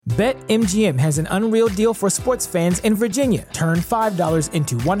BetMGM has an unreal deal for sports fans in Virginia. Turn $5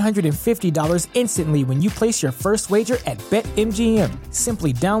 into $150 instantly when you place your first wager at BetMGM.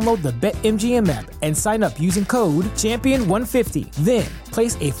 Simply download the BetMGM app and sign up using code Champion150. Then,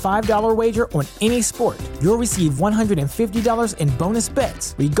 place a $5 wager on any sport. You'll receive $150 in bonus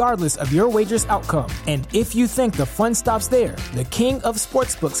bets, regardless of your wager's outcome. And if you think the fun stops there, the King of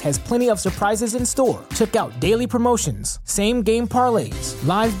Sportsbooks has plenty of surprises in store. Check out daily promotions, same-game parlays,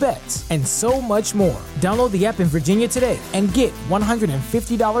 live bets, and so much more. Download the app in Virginia today and get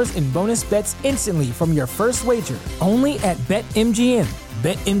 $150 in bonus bets instantly from your first wager. Only at BetMGM.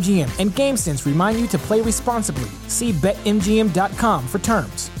 BetMGM and GameSense remind you to play responsibly. See BetMGM.com for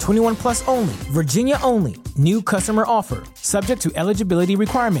terms. 21 plus only. Virginia only. New customer offer. Subject to eligibility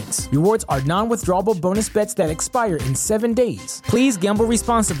requirements. Rewards are non-withdrawable bonus bets that expire in 7 days. Please gamble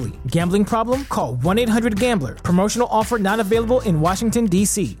responsibly. Gambling problem? Call 1-800-GAMBLER. Promotional offer not available in Washington,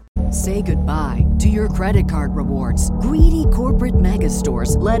 D.C. Say goodbye to your credit card rewards. Greedy corporate mega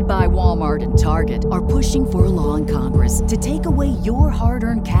stores, led by Walmart and Target, are pushing for a law in Congress to take away your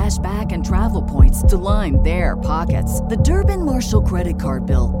hard-earned cash back and travel points to line their pockets. The Durbin-Marshall credit card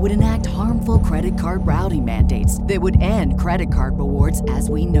bill would enact harmful credit card routing mandates that would end credit card rewards as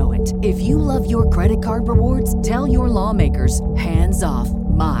we know it. If you love your credit card rewards, tell your lawmakers, hands off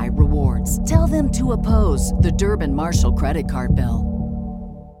my rewards. Tell them to oppose the Durbin-Marshall credit card bill.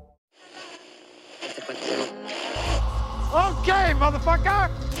 Okay, motherfucker!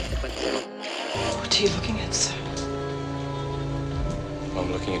 What are you looking at, sir?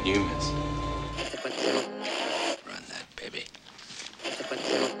 I'm looking at you, miss. Run that, baby.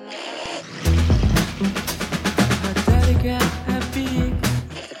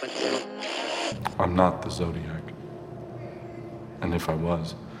 I'm not the Zodiac. And if I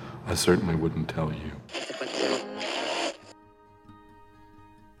was, I certainly wouldn't tell you.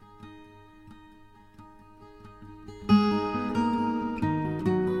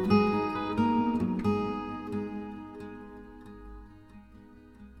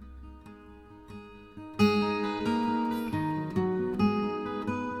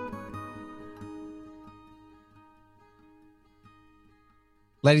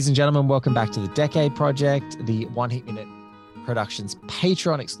 Ladies and gentlemen, welcome back to The Decade Project, the One Heat Minute Productions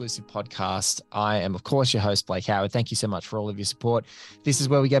Patreon exclusive podcast. I am, of course, your host, Blake Howard. Thank you so much for all of your support. This is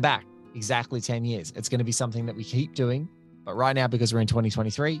where we go back exactly 10 years. It's going to be something that we keep doing, but right now, because we're in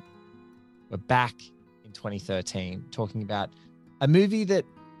 2023, we're back in 2013 talking about a movie that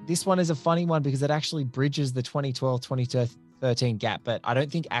this one is a funny one because it actually bridges the 2012-2013 gap, but I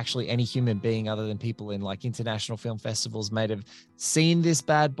don't think actually any human being other than people in like international film festivals might have seen this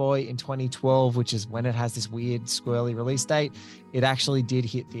bad boy in 2012, which is when it has this weird squirrely release date. It actually did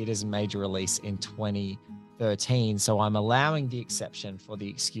hit theaters and major release in 2013. So I'm allowing the exception for the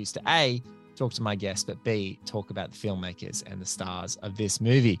excuse to A, talk to my guest, but B, talk about the filmmakers and the stars of this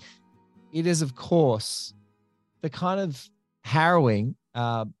movie. It is, of course, the kind of harrowing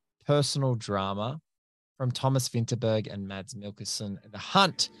personal drama from Thomas Vinterberg and Mads Mikkelsen, The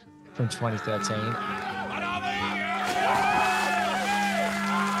Hunt from 2013.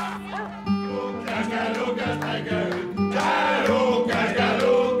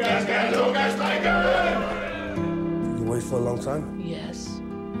 You wait for a long time? Yes.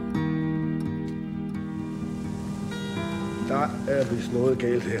 Der er vist noget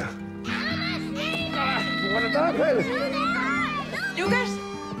galt her. Hvor er det der, Pelle? Lukas!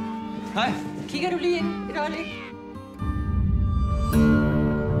 Hej. Kigger du lige ind et øjeblik?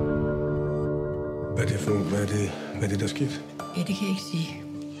 Hvad er det for hvad er det, der er sket? Ja, det kan jeg ikke sige.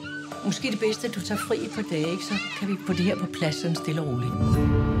 Måske det bedste, at du tager fri et par dage, ikke? Så kan vi få det her på plads, sådan stille og roligt.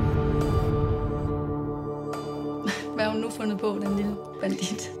 Hvad har hun nu fundet på, den lille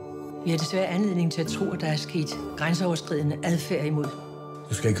bandit? Vi har desværre anledning til at tro, at der er sket grænseoverskridende adfærd imod.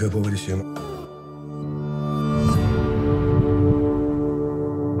 Du skal ikke høre på, hvad de siger mig.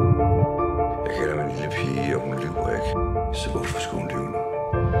 Jeg kender min lille pige, og hun lyver ikke. Så hvorfor skulle hun lyve nu?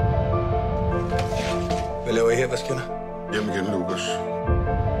 Hvad laver I her? Hvad sker der? Hjem igen, Lukas.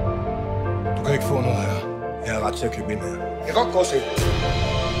 Du kan ikke få noget her. Jeg har ret til at købe ind her. Jeg kan godt gå og se.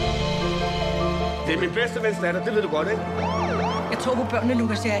 Det er min bedste vens datter, det ved du godt, ikke? Jeg tror på børnene,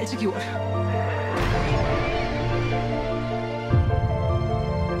 Lukas. Det har jeg altid gjort.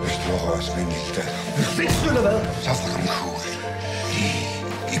 Hvis du har rørt min lille datter. Vil du fikse eller hvad? Så får du en kugle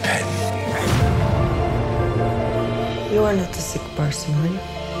i panden. You are not a sick person, right?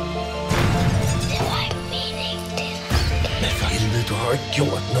 Det var ikke meningen, det. Men for helvede, du har ikke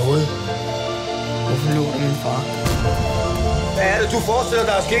gjort noget. Hvorfor lå du min far? Hvad er det, du forestiller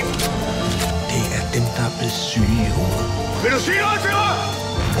dig er sket? Det er dem, der er blevet syge i hovedet. Vil du sige noget til mig?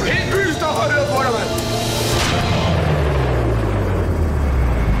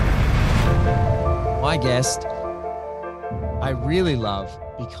 guest, I really love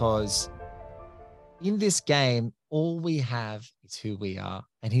because in this game, all we have is who we are.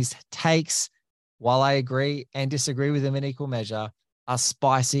 And his takes, while I agree and disagree with him in equal measure, are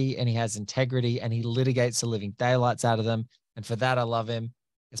spicy, and he has integrity, and he litigates the living daylights out of them. And for that, I love him.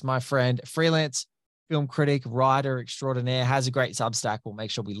 It's my friend, freelance film critic, writer extraordinaire, has a great Substack. We'll make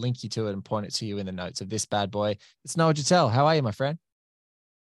sure we link you to it and point it to you in the notes of this bad boy. It's Noah Gittell. How are you, my friend?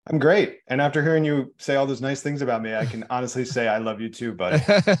 I'm great. And after hearing you say all those nice things about me, I can honestly say I love you too, buddy.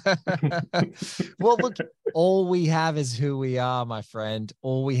 Well, look, all we have is who we are, my friend.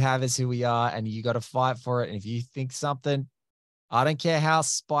 All we have is who we are, and you got to fight for it. And if you think something, I don't care how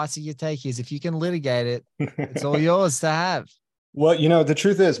spicy your take is, if you can litigate it, it's all yours to have. Well, the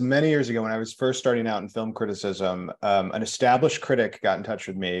truth is, many years ago when I was first starting out in film criticism, an established critic got in touch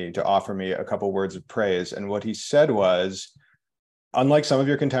with me to offer me a couple words of praise. And what he said was, unlike some of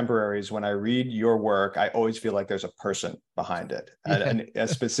your contemporaries, when I read your work, I always feel like there's a person behind it, and a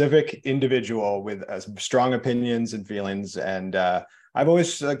specific individual with strong opinions and feelings. And I've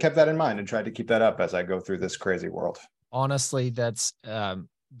always kept that in mind and tried to keep that up as I go through this crazy world. Honestly, that's I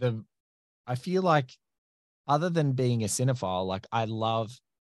feel like, other than being a cinephile, like I love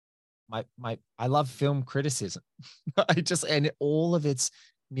I love film criticism. And all of its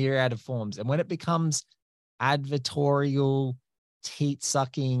myriad of forms. And when it becomes advertorial,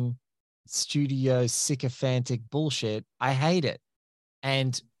 teat-sucking, studio sycophantic bullshit, I hate it.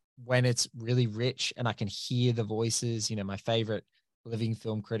 And when it's really rich and I can hear the voices, my favorite living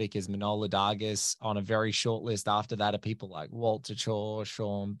film critic is Manola Dargis. On a very short list after that are people like Walter Chaw,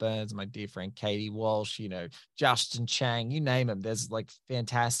 Sean Burns, my dear friend Katie Walsh, Justin Chang, you name them. There's like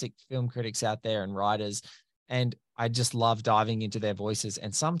fantastic film critics out there and writers. And I just love diving into their voices.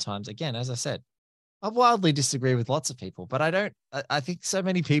 And sometimes, again, as I said, I wildly disagree with lots of people, but I think so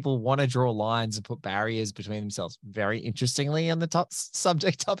many people want to draw lines and put barriers between themselves. Very interestingly, on the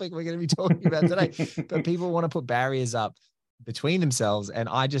topic we're going to be talking about today, but people want to put barriers up between themselves. And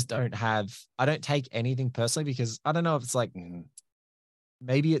I just don't take anything personally, because I don't know if it's like,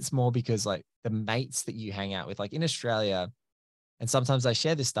 maybe it's more because like the mates that you hang out with, like in Australia, and sometimes I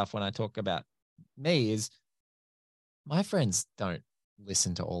share this stuff when I talk about me, is my friends don't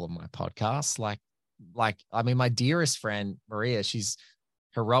listen to all of my podcasts. I mean, my dearest friend, Maria, she's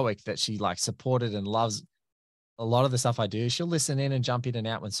heroic that she like supported and loves a lot of the stuff I do. She'll listen in and jump in and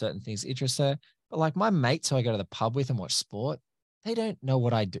out when certain things interest her. But like my mates who I go to the pub with and watch sport, they don't know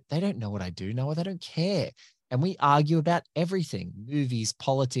what I do. They don't know what I do, Noah. They don't care. And we argue about everything: movies,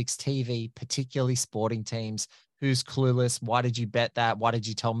 politics, TV, particularly sporting teams. Who's clueless? Why did you bet that? Why did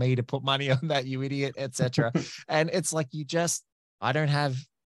you tell me to put money on that, you idiot, etc. And it's like,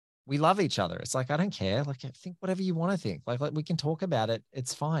 we love each other. It's like, I don't care. Like, think whatever you want to think. Like we can talk about it.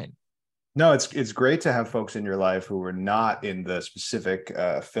 It's fine. No, it's great to have folks in your life who are not in the specific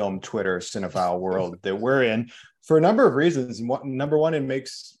film Twitter cinephile world that we're in, for a number of reasons. Number one, it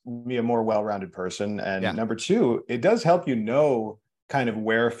makes me a more well-rounded person. And number two, it does help kind of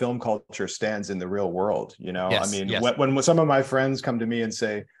where film culture stands in the real world. Yes, when some of my friends come to me and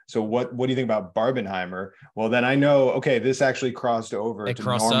say, so what do you think about Barbenheimer? Well, then I know, okay, this actually crossed over to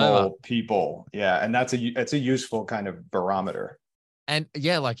normal people. Yeah. And it's a useful kind of barometer. And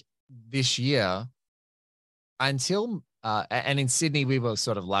yeah, like this year, until and in Sydney, we were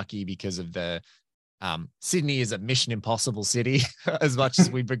sort of lucky because of the Sydney is a Mission Impossible city, as much as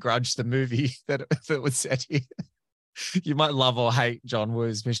we begrudge the movie that was set here. You might love or hate John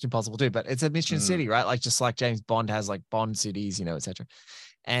Woo's Mission Impossible too, but it's a mission city, right? Like just like James Bond has like Bond cities, etc.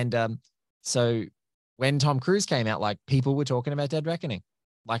 And so when Tom Cruise came out, like people were talking about Dead Reckoning.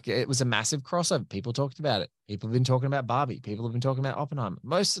 Like it was a massive crossover. People talked about it. People have been talking about Barbie. People have been talking about Oppenheimer.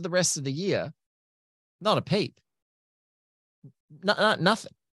 Most of the rest of the year, not a peep.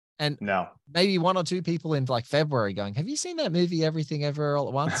 Nothing. And maybe one or two people in like February going, have you seen that movie Everything Ever All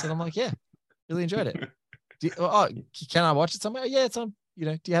at Once? And I'm like, yeah, really enjoyed it. Can I watch it somewhere? Yeah, it's on.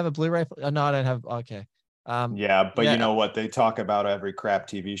 Do you have a Blu-ray? No, I don't have. Okay. You know what? They talk about every crap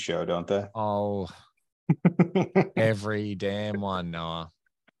TV show, don't they? Oh, every damn one, Noah.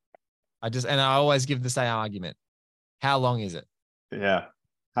 I always give the same argument. How long is it? Yeah.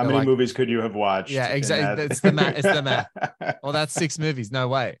 How many movies could you have watched? Yeah, exactly. It's the math. Well, that's 6 movies. No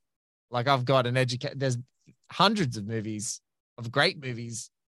way. Like I've got there's hundreds of movies, of great movies,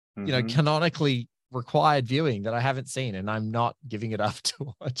 canonically required viewing that I haven't seen, and I'm not giving it up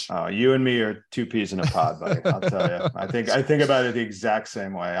to watch. Oh, you and me are two peas in a pod, buddy. I'll tell you. I think about it the exact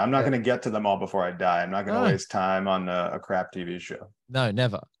same way. I'm not going to get to them all before I die. I'm not going to waste time on a crap TV show. No,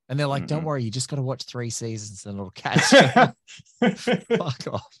 never. And they're like, don't worry, you just got to watch 3 seasons and it'll catch you. Fuck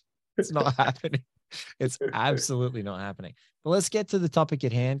off. It's not happening. It's absolutely not happening. But let's get to the topic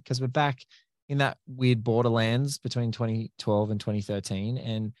at hand, because we're back in that weird borderlands between 2012 and 2013.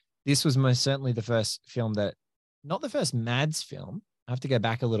 And this was most certainly the first film that, not the first Mads film. I have to go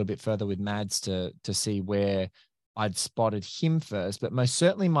back a little bit further with Mads to see where I'd spotted him first, but most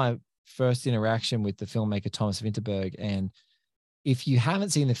certainly my first interaction with the filmmaker Thomas Vinterberg. And if you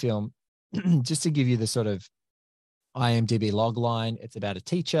haven't seen the film, just to give you the sort of IMDb log line, it's about a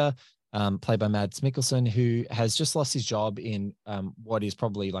teacher played by Mads Mikkelsen, who has just lost his job in what is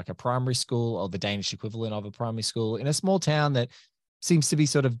probably like a primary school, or the Danish equivalent of a primary school, in a small town that seems to be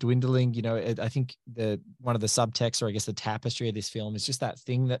sort of dwindling. You know, I think one of the subtexts, or I guess the tapestry of this film, is just that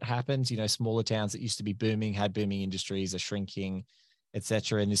thing that happens. You know, smaller towns that used to be booming, had booming industries, are shrinking,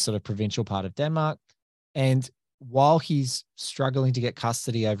 etc., in this sort of provincial part of Denmark. And while he's struggling to get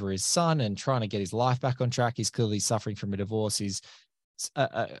custody over his son and trying to get his life back on track, he's clearly suffering from a divorce. He's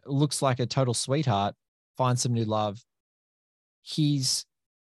looks like a total sweetheart, finds some new love. He's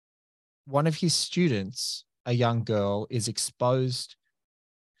one of his students, a young girl, is exposed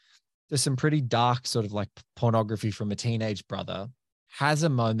to some pretty dark sort of like pornography from a teenage brother, has a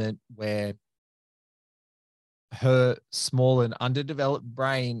moment where her small and underdeveloped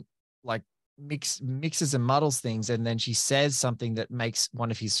brain like mixes and muddles things, and then she says something that makes one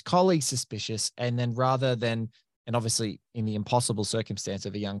of his colleagues suspicious, and then rather than, and obviously in the impossible circumstance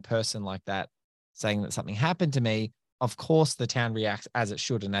of a young person like that saying that something happened to me, of course the town reacts as it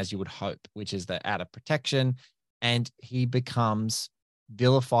should and as you would hope, which is that out of protection, and he becomes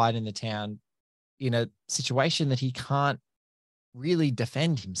vilified in the town in a situation that he can't really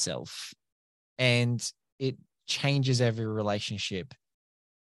defend himself, and it changes every relationship,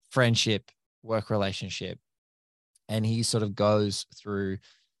 friendship, work relationship. And he sort of goes through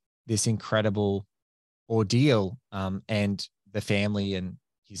this incredible ordeal, and the family and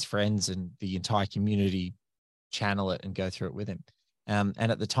his friends and the entire community channel it and go through it with him. And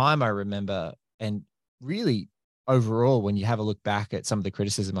at the time I remember, and really overall, when you have a look back at some of the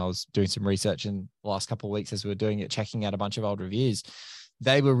criticism, I was doing some research in the last couple of weeks as we were doing it, checking out a bunch of old reviews.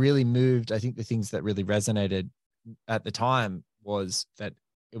 They were really moved. I think the things that really resonated at the time was that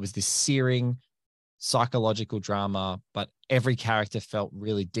it was this searing psychological drama, but every character felt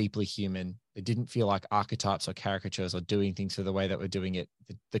really deeply human. It didn't feel like archetypes or caricatures or doing things for the way that we're doing it.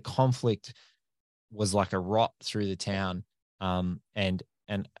 The conflict was like a rot through the town. And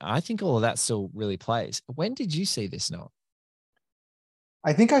I think all of that still really plays. When did you see this, Noah?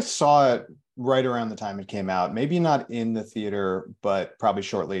 I think I saw it right around the time it came out. Maybe not in the theater, but probably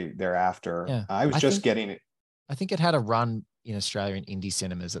shortly thereafter. Yeah. I was just getting it. I think it had a run in Australia in indie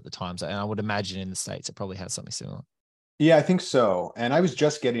cinemas at the time. So, and I would imagine in the States, it probably had something similar. Yeah, I think so. And I was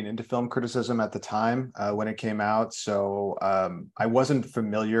just getting into film criticism at the time when it came out. So I wasn't too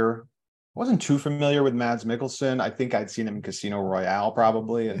familiar with Mads Mikkelsen. I think I'd seen him in Casino Royale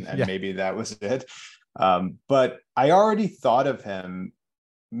probably, and Yeah. maybe that was it. But I already thought of him,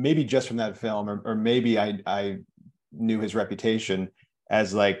 maybe just from that film, or maybe I knew his reputation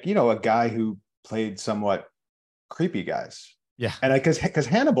as like, you know, a guy who played somewhat creepy guys. Yeah. And because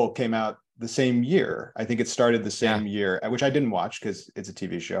Hannibal came out the same year. I think it started the same year, which I didn't watch because it's a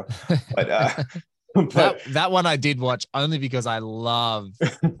TV show. But that one I did watch only because I love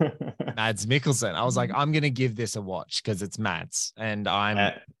Mads Mikkelsen. I was like, I'm going to give this a watch because it's Mads, and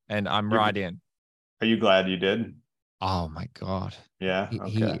I'm right in. Are you glad you did? Oh my God. Yeah.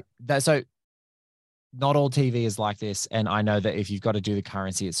 Okay. So not all TV is like this. And I know that if you've got to do the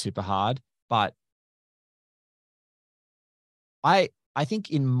currency, it's super hard, but I think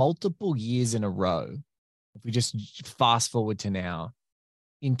in multiple years in a row, if we just fast forward to now,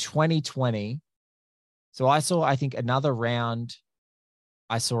 in 2020, so I saw, I think, another round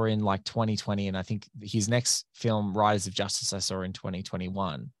I saw in like 2020, and I think his next film, Riders of Justice, I saw in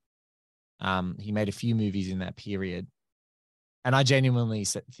 2021. He made a few movies in that period. And I genuinely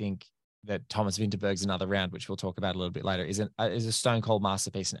think that Thomas Vinterberg's Another Round, which we'll talk about a little bit later, is a stone cold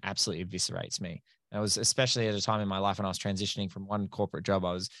masterpiece and absolutely eviscerates me. And it was especially at a time in my life when I was transitioning from one corporate job.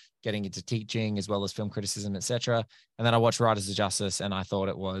 I was getting into teaching as well as film criticism, etc. And then I watched Riders of Justice, and I thought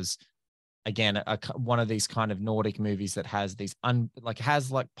it was, again, one of these kind of Nordic movies that has these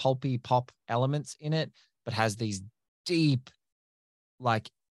has pulpy pop elements in it, but has these deep, like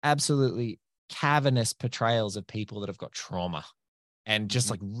absolutely cavernous portrayals of people that have got trauma, and just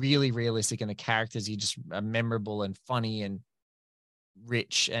like really realistic, and the characters you just are memorable and funny and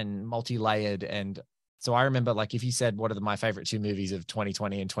rich and multi-layered. And so I remember, like, if you said what are my favorite two movies of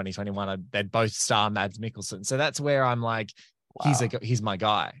 2020 and 2021, they'd both star Mads Mikkelsen. So that's where I'm like, wow, he's my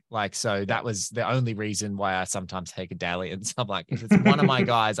guy. Like, so that was the only reason why I sometimes take a dalliance. I'm like, if it's one of my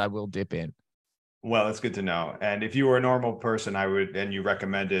guys, I will dip in. Well, it's good to know. And if you were a normal person, and you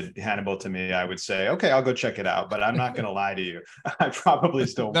recommended Hannibal to me, I would say, okay, I'll go check it out. But I'm not going to lie to you. I probably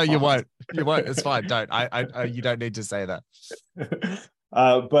still No, you won't. You won't. It's fine. Don't. You don't need to say that.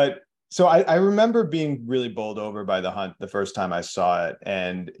 But so I remember being really bowled over by The Hunt the first time I saw it.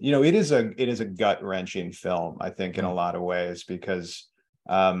 And, it is a gut wrenching film, I think, in a lot of ways, because,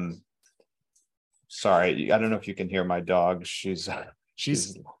 sorry, I don't know if you can hear my dog. She's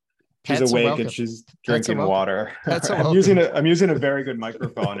awake and she's drinking water. I'm using a very good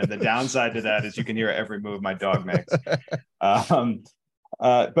microphone, and the downside to that is you can hear every move my dog makes.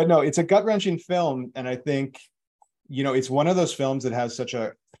 But no, it's a gut-wrenching film, and I think it's one of those films that has such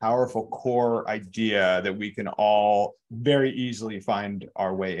a powerful core idea that we can all very easily find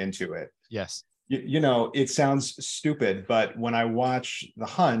our way into it. Yes. It sounds stupid, but when I watch The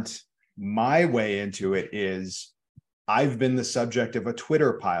Hunt, my way into it is I've been the subject of a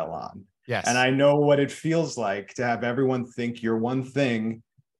Twitter pile-on. Yes. And I know what it feels like to have everyone think you're one thing,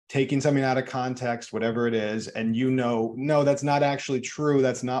 taking something out of context, whatever it is, and no, that's not actually true.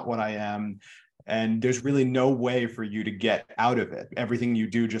 That's not what I am. And there's really no way for you to get out of it. Everything you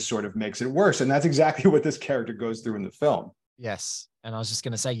do just sort of makes it worse. And that's exactly what this character goes through in the film. Yes. And I was just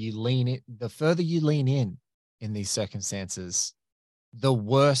going to say, the further you lean in these circumstances, the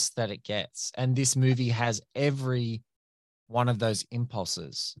worse that it gets. And this movie has every one of those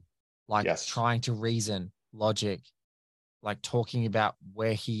impulses, like trying to reason, logic, like talking about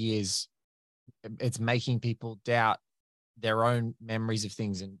where he is. It's making people doubt their own memories of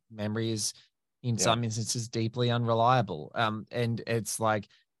things, and memory is in some instances deeply unreliable. And it's like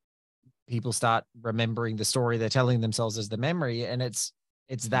people start remembering the story they're telling themselves as the memory, and it's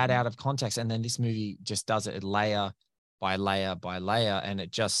that out of context. And then this movie just does it layer by layer by layer, and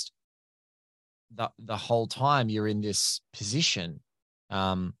it just the whole time you're in this position.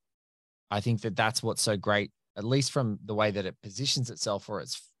 I think that's what's so great, at least from the way that it positions itself for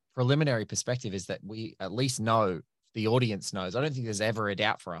its preliminary perspective, is that we at least know, the audience knows. I don't think there's ever a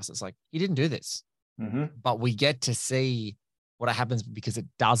doubt for us. It's like, he didn't do this, but we get to see what happens, because it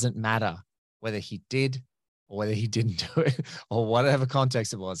doesn't matter whether he did or whether he didn't do it or whatever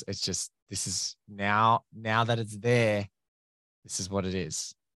context it was. It's just, this is now that it's there, this is what it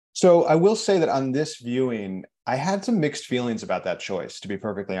is. So I will say that on this viewing, I had some mixed feelings about that choice, to be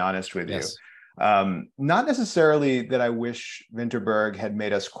perfectly honest with you. Not necessarily that I wish Vinterberg had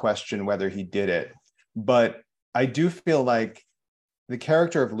made us question whether he did it, but I do feel like the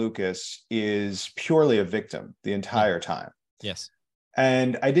character of Lucas is purely a victim the entire time. Yes.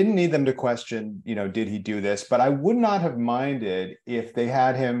 And I didn't need them to question, did he do this? But I would not have minded if they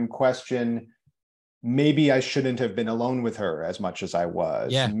had him question, maybe I shouldn't have been alone with her as much as I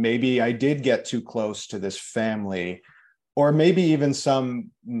was. Yeah. Maybe I did get too close to this family. Or maybe even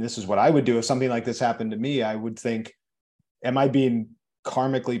this is what I would do if something like this happened to me. I would think, am I being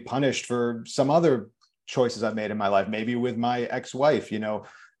karmically punished for some other choices I've made in my life? Maybe with my ex-wife.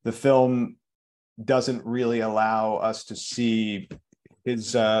 The film doesn't really allow us to see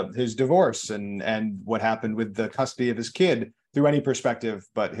his divorce and what happened with the custody of his kid through any perspective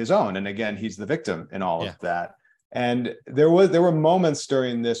but his own. And again, he's the victim in all of that. And there were moments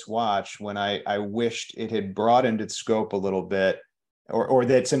during this watch when I wished it had broadened its scope a little bit, or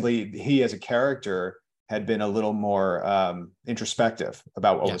that simply he as a character had been a little more introspective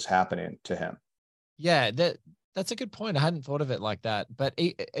about what was happening to him. Yeah, that's a good point. I hadn't thought of it like that, but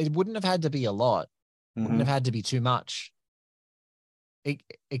it wouldn't have had to be a lot. Wouldn't have had to be too much.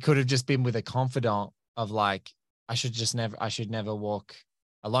 It could have just been with a confidant of like, I should never walk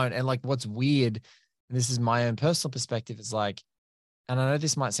alone. And like, what's weird, and this is my own personal perspective, is like, and I know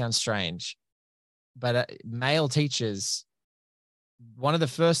this might sound strange, but male teachers, one of the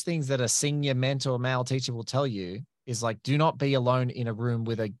first things that a senior mentor male teacher will tell you is like, do not be alone in a room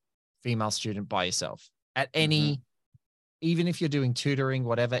with a female student by yourself at any, even if you're doing tutoring,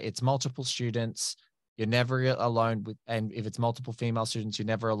 whatever, it's multiple students, you're never alone with, and if it's multiple female students, you're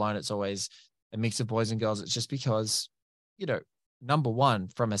never alone. It's always a mix of boys and girls. It's just because, number one,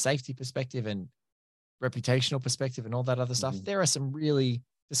 from a safety perspective and reputational perspective and all that other stuff, there are some really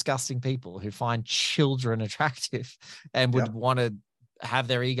disgusting people who find children attractive and would want to have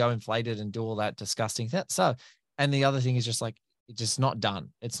their ego inflated and do all that disgusting thing. So, and the other thing is just like, it's just not done.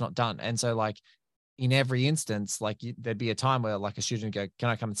 It's not done. And so like in every instance, like there'd be a time where like a student would go, can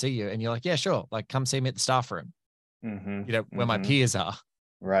I come and see you? And you're like, yeah, sure. Like come see me at the staff room, where my peers are.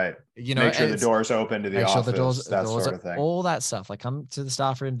 Right. Make sure the door's open to the office, sure the doors sort of thing. All that stuff. Like come to the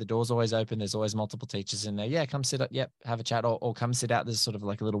staff room, the door's always open. There's always multiple teachers in there. Yeah, come sit up. Yep, have a chat, or come sit out. There's sort of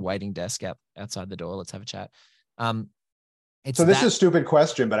like a little waiting desk outside the door. Let's have a chat. So this is a stupid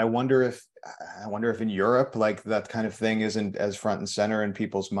question, but I wonder if in Europe, like, that kind of thing isn't as front and center in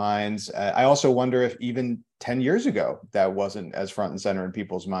people's minds. I also wonder if even 10 years ago, that wasn't as front and center in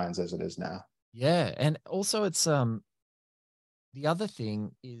people's minds as it is now. Yeah. And also it's, the other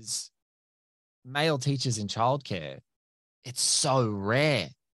thing is male teachers in childcare. It's so rare.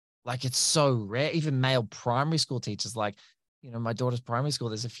 Like, it's so rare. Even male primary school teachers, like, you know, my daughter's primary school,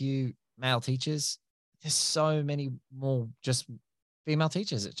 there's a few male teachers. There's so many more just female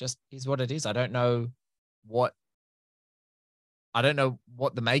teachers. It just is what it is. I don't know what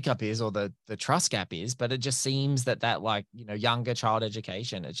the makeup is or the trust gap is, but it just seems that like, you know, younger child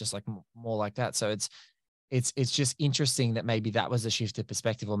education, it's just like more like that. So it's just interesting that maybe that was a shift of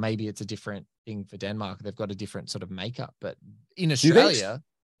perspective, or maybe it's a different thing for Denmark. They've got a different sort of makeup, but in Australia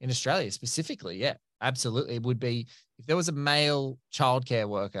specifically, yeah, absolutely. It would be, if there was a male childcare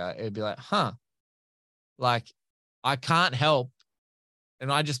worker, it would be like, like, I can't help.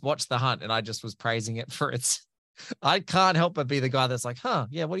 And I just watched The Hunt and I just was praising it for its, I can't help but be the guy that's like,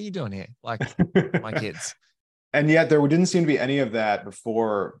 yeah, what are you doing here? Like, my kids. And yet there didn't seem to be any of that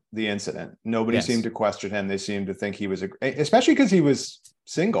before the incident. Nobody seemed to question him. They seemed to think he was, especially because he was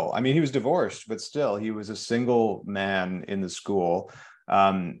single. I mean, he was divorced, but still, he was a single man in the school.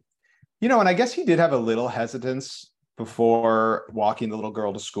 You know, and I guess he did have a little hesitance before walking the little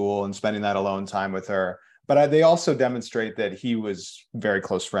girl to school and spending that alone time with her. But they also demonstrate that he was very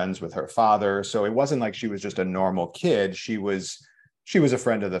close friends with her father. So it wasn't like she was just a normal kid. He was a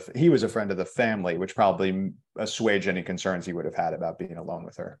friend of the family, which probably assuaged any concerns he would have had about being alone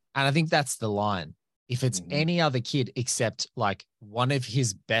with her. And I think that's the line. If it's any other kid except like one of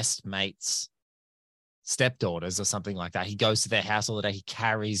his best mates' stepdaughters or something like that, he goes to their house all the day. He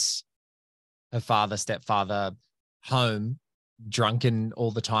carries her father, stepfather home, drunken all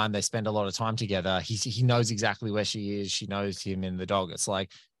the time. They spend a lot of time together. He knows exactly where she is. She knows him and the dog. It's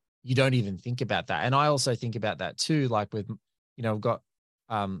like, you don't even think about that. And I also think about that too, like with, you know, I've got,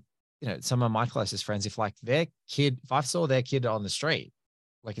 you know, some of my closest friends, if I saw their kid on the street,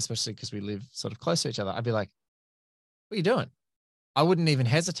 like, especially because we live sort of close to each other, I'd be like, what are you doing? I wouldn't even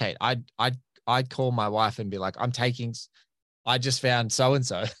hesitate. I'd call my wife and be like, I just found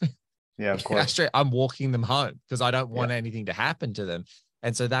so-and-so. Yeah, of course. I'm walking them home because I don't want anything to happen to them.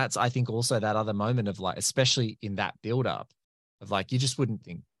 And so that's, I think, also that other moment of like, especially in that build up of like, you just wouldn't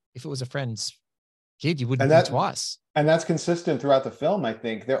think, if it was a friend's kid, you wouldn't think twice. And that's consistent throughout the film. I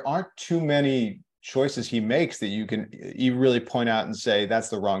think there aren't too many choices he makes that you really point out and say, that's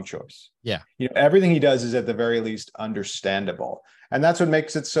the wrong choice. Yeah. You know, everything he does is at the very least understandable. And that's what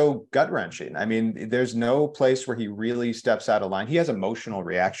makes it so gut-wrenching. I mean, there's no place where he really steps out of line. He has emotional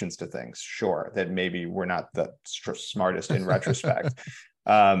reactions to things, sure, that maybe we're not the smartest in retrospect.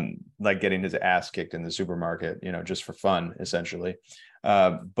 Like getting his ass kicked in the supermarket, you know, just for fun, essentially.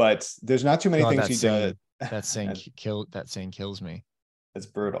 But there's not too many things he does. That scene kills me. It's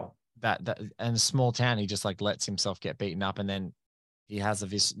brutal. That and a small town, he just like lets himself get beaten up, and then he has a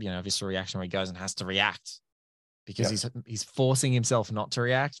visceral reaction where he goes and has to react because he's forcing himself not to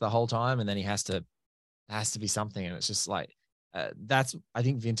react the whole time, and then it has to be something, and it's just like that's, I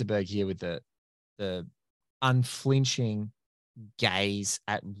think, Vinterberg here with the unflinching gaze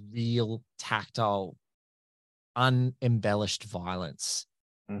at real tactile, unembellished violence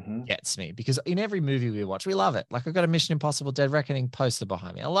gets me, because in every movie we watch, we love it. Like, I've got a Mission Impossible Dead Reckoning poster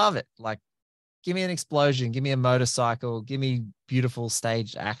behind me. I love it. Like, give me an explosion, give me a motorcycle, give me beautiful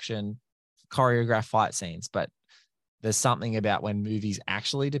staged action, choreographed fight scenes. But there's something about when movies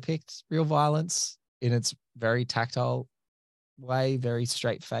actually depict real violence in its very tactile way, very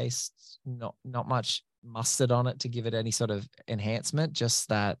straight faced, not much mustard on it to give it any sort of enhancement. Just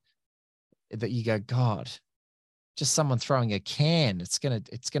that you go, God, just someone throwing a can, it's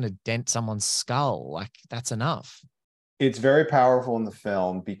gonna dent someone's skull. Like, that's enough. It's very powerful in the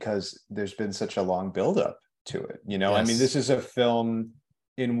film because there's been such a long buildup to it. You know, yes. I mean, this is a film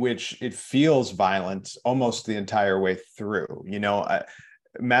in which it feels violent almost the entire way through. You know,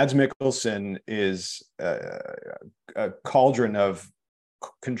 Mads Mikkelsen is a cauldron of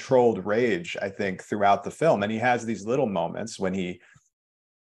controlled rage, I think, throughout the film. And he has these little moments when he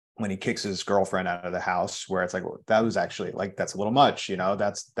kicks his girlfriend out of the house where it's like, well, that was actually like, that's a little much, you know,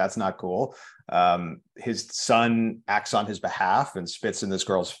 that's not cool. His son acts on his behalf and spits in this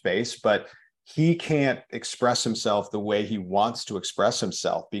girl's face, but he can't express himself the way he wants to express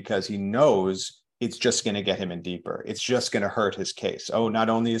himself because he knows it's just going to get him in deeper. It's just going to hurt his case. Oh, not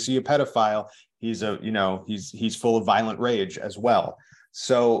only is he a pedophile, he's full of violent rage as well.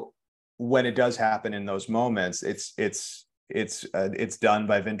 So when it does happen in those moments, it's it's done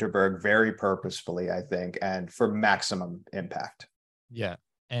by Vinterberg very purposefully, I think, and for maximum impact. Yeah.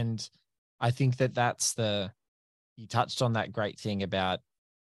 And I think that's you touched on that great thing about,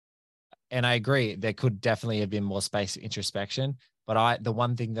 and I agree, there could definitely have been more space for introspection. But the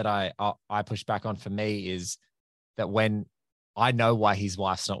one thing that I push back on for me is that when I know why his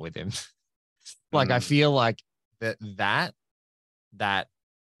wife's not with him, like I feel like that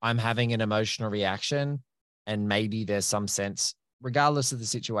I'm having an emotional reaction, and maybe there's some sense, regardless of the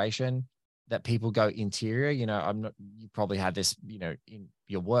situation, that people go interior. You probably had this, in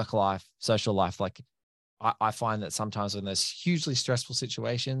your work life, social life. Like I find that sometimes when there's hugely stressful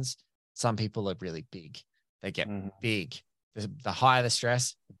situations, some people are really big. They get big. The higher the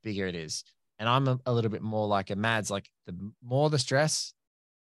stress, the bigger it is. And I'm a little bit more like a Mads. Like the more the stress,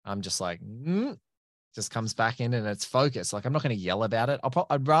 I'm just like, just comes back in and it's focused. Like I'm not going to yell about it.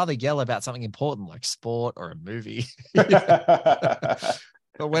 I'd rather yell about something important like sport or a movie.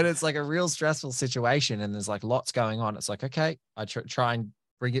 But when it's like a real stressful situation and there's like lots going on, it's like, okay, I try and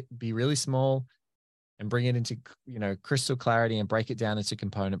be really small and bring it into, crystal clarity and break it down into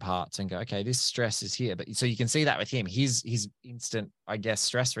component parts and go, okay, this stress is here. But so you can see that with him, his instant, I guess,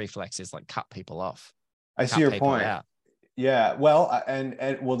 stress reflex is like cut people off. I see your point. Out. Yeah. Well,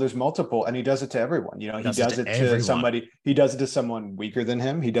 and well, there's multiple, and he does it to everyone. He does it to somebody. He does it to someone weaker than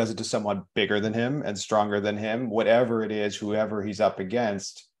him. He does it to someone bigger than him and stronger than him. Whatever it is, whoever he's up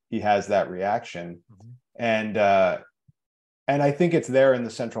against, he has that reaction. And I think it's there in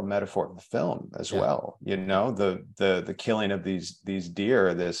the central metaphor of the film as well. The killing of these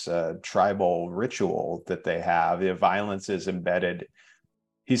deer, this tribal ritual that they have. The violence is embedded.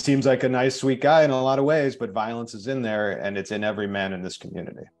 He seems like a nice, sweet guy in a lot of ways, but violence is in there, and it's in every man in this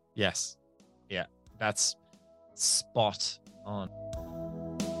community. Yes. Yeah, that's spot on.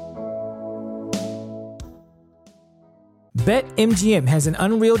 BetMGM has an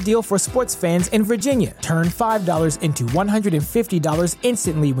unreal deal for sports fans in Virginia. Turn $5 into $150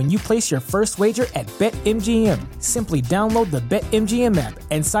 instantly when you place your first wager at BetMGM. Simply download the BetMGM app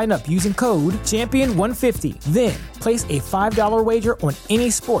and sign up using code Champion150. Then, place a $5 wager on any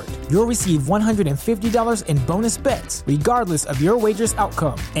sport. You'll receive $150 in bonus bets, regardless of your wager's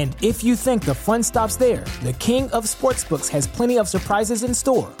outcome. And if you think the fun stops there, the king of sportsbooks has plenty of surprises in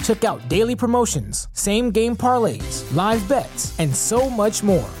store. Check out daily promotions, same-game parlays, live bets, and so much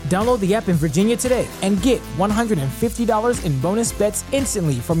more. Download the app in Virginia today and get $150 in bonus bets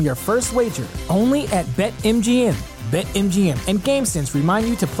instantly from your first wager. Only at BetMGM. BetMGM and GameSense remind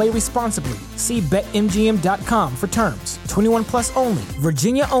you to play responsibly. See BetMGM.com for terms. 21 plus only.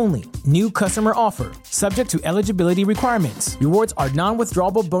 Virginia only. New customer offer. Subject to eligibility requirements. Rewards are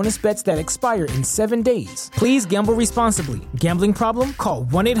non-withdrawable bonus bets that expire in 7 days. Please gamble responsibly. Gambling problem? Call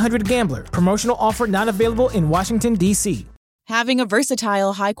 1-800-GAMBLER. Promotional offer not available in Washington, D.C. Having a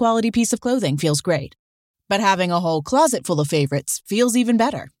versatile, high-quality piece of clothing feels great. But having a whole closet full of favorites feels even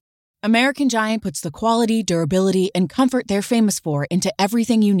better. American Giant puts the quality, durability, and comfort they're famous for into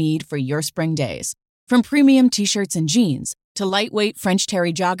everything you need for your spring days. From premium t-shirts and jeans to lightweight French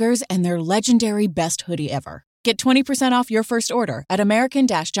terry joggers and their legendary best hoodie ever. Get 20% off your first order at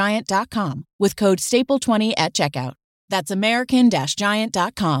american-giant.com with code STAPLE20 at checkout. That's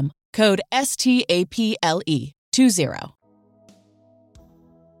american-giant.com, code STAPLE20.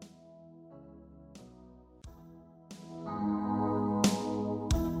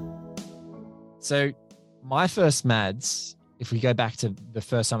 So my first Mads, if we go back to the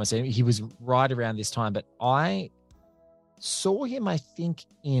first time I saw him, he was right around this time, but I saw him, I think,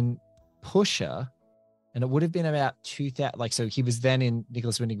 in Pusher, and it would have been about 2000. Like, so he was then in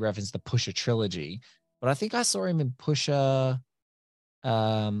Nicholas Winding Refn's The Pusher trilogy, but I think I saw him in Pusher.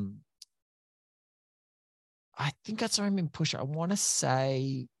 I think I saw him in Pusher. I want to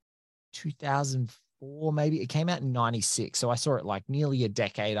say 2004. Maybe it came out in 96. So I saw it like nearly a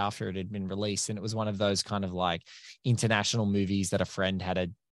decade after it had been released. And it was one of those kind of like international movies that a friend had a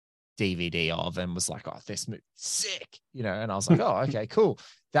DVD of and was like, oh, this movie sick, and I was like, oh, okay, cool.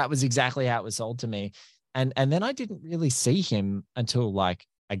 That was exactly how it was sold to me. And then I didn't really see him until like,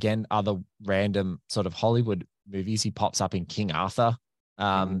 again, other random sort of Hollywood movies. He pops up in King Arthur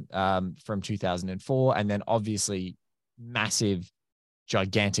from 2004. And then obviously massive,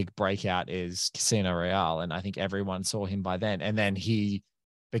 gigantic breakout is Casino Royale. And I think everyone saw him by then. And then he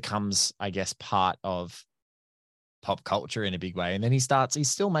becomes, I guess, part of pop culture in a big way. And then he's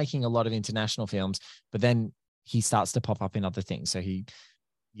still making a lot of international films, but then he starts to pop up in other things. So he,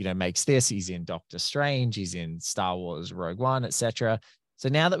 makes this, he's in Doctor Strange, he's in Star Wars, Rogue One, etc. So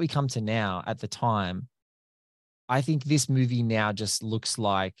now that we come to now, at the time, I think this movie now just looks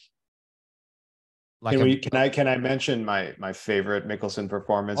like Like can I mention my favorite Mikkelsen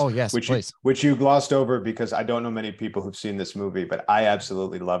performance? Oh yes, please. Which you glossed over because I don't know many people who've seen this movie, but I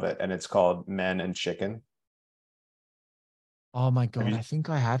absolutely love it, and it's called Men and Chicken. Oh my God, I think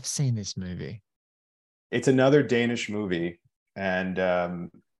I have seen this movie. It's another Danish movie, and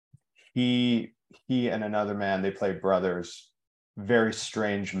he and another man, they play brothers, very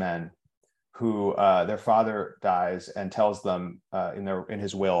strange men who their father dies and tells them in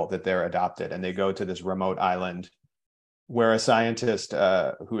his will that they're adopted, and they go to this remote island where a scientist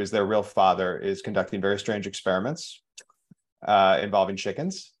who is their real father is conducting very strange experiments involving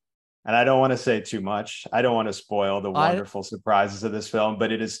chickens. And I don't want to say too much. I don't want to spoil the wonderful surprises of this film,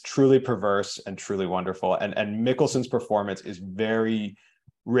 but it is truly perverse and truly wonderful. And Mikkelsen's performance is very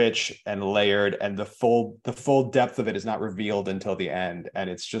rich and layered, and the full depth of it is not revealed until the end. And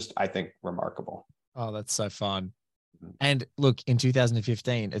it's just, I think, remarkable. Oh, that's so fun. And look, in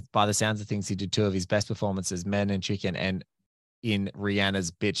 2015, by the sounds of things, he did two of his best performances, Men and Chicken, and in Rihanna's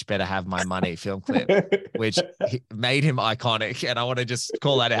Bitch Better Have My Money film clip, which made him iconic. And I want to just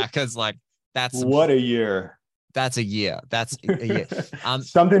call that out because that's what a year. That's a year. That's a year.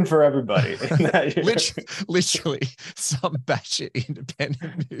 Something for everybody. Literally some batshit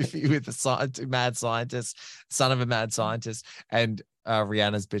independent movie with a mad scientist, son of a mad scientist, and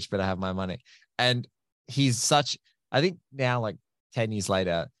Rihanna's Bitch Better Have My Money. And he's such, I think now, 10 years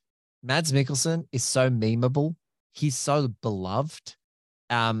later, Mads Mikkelsen is so memeable. He's so beloved.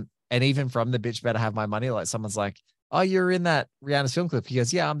 And even from the Bitch Better Have My Money, someone's like, oh, you're in that Rihanna's film clip. He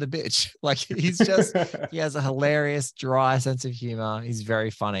goes, yeah, I'm the bitch. He's just, he has a hilarious, dry sense of humor. He's very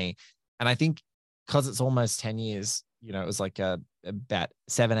funny. And I think because it's almost 10 years, it was about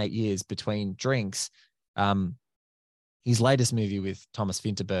 7-8 years between drinks. His latest movie with Thomas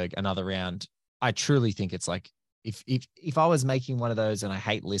Vinterberg, Another Round, I truly think it's if I was making one of those, and I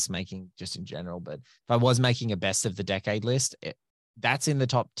hate list making just in general, but if I was making a best of the decade list, that's in the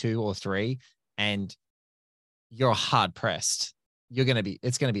top 2 or 3, and you're hard pressed.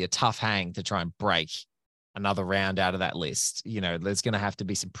 It's going to be a tough hang to try and break Another Round out of that list. There's going to have to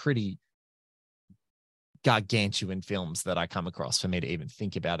be some pretty gargantuan films that I come across for me to even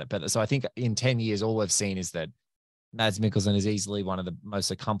think about it. But so I think in 10 years, all we've seen is that Mads Mikkelsen is easily one of the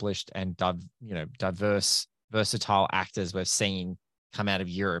most accomplished and diverse, versatile actors we've seen come out of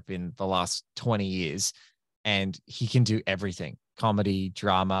Europe in the last 20 years. And he can do everything: comedy,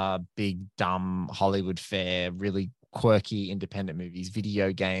 drama, big, dumb Hollywood fare, really quirky independent movies,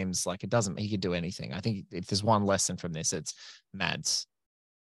 video games. He could do anything. I think if there's one lesson from this, it's Mads.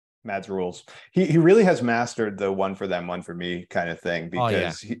 Mads rules. He really has mastered the one for them, one for me kind of thing,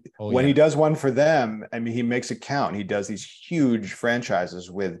 because when he does one for them, I mean, he makes it count. He does these huge franchises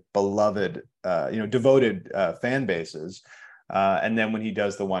with beloved, devoted fan bases. And then when he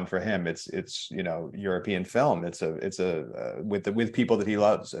does the one for him, it's European film. It's with people that he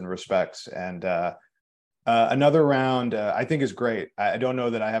loves and respects. And Another Round, I think, is great. I don't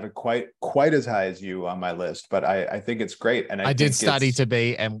know that I have it quite as high as you on my list, but I think it's great. And I did study to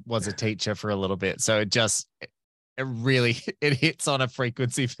be and was a teacher for a little bit, so it really hits on a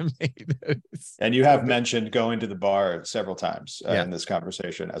frequency for me. And you have mentioned going to the bar several times in this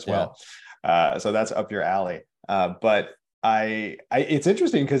conversation as well, so that's up your alley. But it's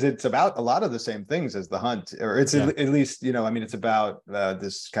interesting because it's about a lot of the same things as The Hunt, or it's at least, it's about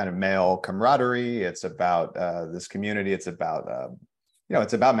this kind of male camaraderie. It's about this community. It's about,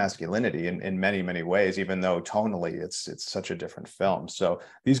 it's about masculinity in many, many ways, even though tonally it's such a different film. So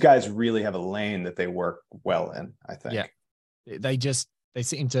these guys really have a lane that they work well in, I think. Yeah. They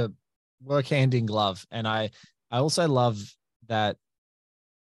seem to work hand in glove. And I also love that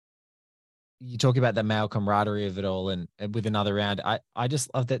you talk about the male camaraderie of it all, and with Another Round, I just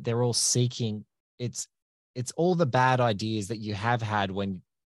love that they're all seeking. It's all the bad ideas that you have had when,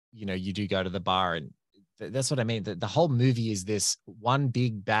 you do go to the bar. And that's what I mean. The whole movie is this one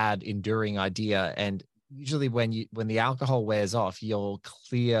big, bad, enduring idea. And usually when the alcohol wears off, your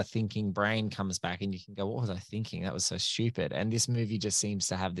clear thinking brain comes back and you can go, what was I thinking? That was so stupid. And this movie just seems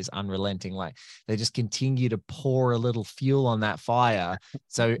to have this unrelenting, they just continue to pour a little fuel on that fire.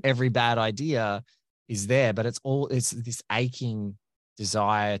 So every bad idea is there, but it's this aching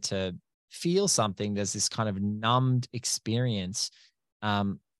desire to feel something. There's this kind of numbed experience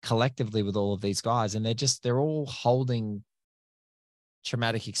collectively with all of these guys. And they're all holding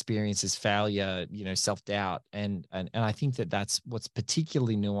traumatic experiences, failure, self-doubt. And I think that's what's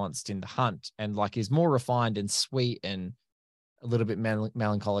particularly nuanced in The Hunt, and is more refined and sweet and a little bit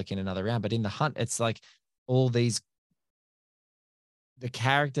melancholic in Another Round. But in The Hunt, it's all these, the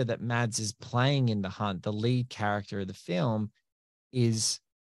character that Mads is playing in The Hunt, the lead character of the film, is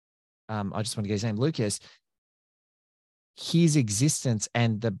I just want to get his name, Lucas, his existence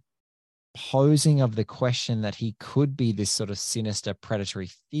and the posing of the question that he could be this sort of sinister predatory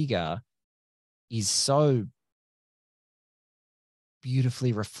figure is so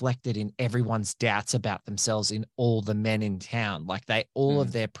beautifully reflected in everyone's doubts about themselves in all the men in town. Like all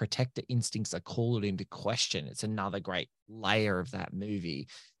of their protector instincts are called into question. It's another great layer of that movie.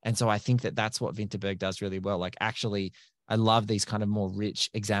 And so I think that that's what Vinterberg does really well. Like, actually, I love these kind of more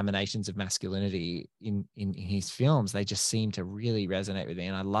rich examinations of masculinity in his films. They just seem to really resonate with me.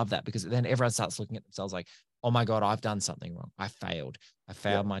 And I love that, because then everyone starts looking at themselves like, oh my God, I've done something wrong. I failed. I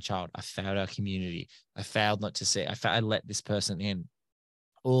failed my child. I failed our community. I failed not to see. I let this person in.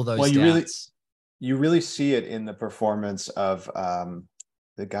 All those doubts. You really see it in the performance of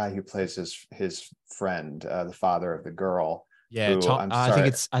the guy who plays his friend, the father of the girl. Yeah,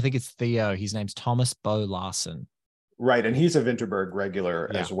 I think it's Theo. His name's Thomas Bo Larson. Right, and he's a Vinterberg regular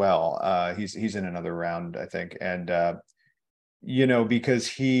as well. He's in another round, I think, and because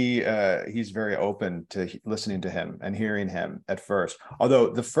he's very open to listening to him and hearing him at first. Although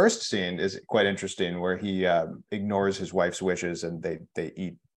the first scene is quite interesting, where he ignores his wife's wishes and they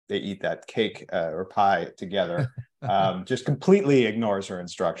eat that cake or pie together. Just completely ignores her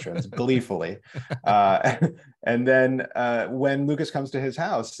instructions gleefully. And then when Lucas comes to his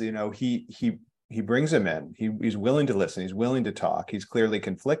house, he brings him in. He's willing to listen. He's willing to talk. He's clearly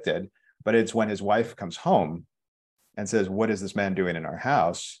conflicted. But it's when his wife comes home and says, "What is this man doing in our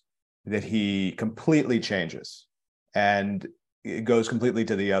house?" that he completely changes, and it goes completely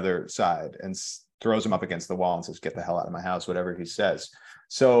to the other side and throws him up against the wall and says, "Get the hell out of my house," whatever he says.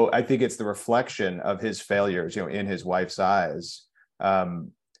 So I think it's the reflection of his failures, in his wife's eyes,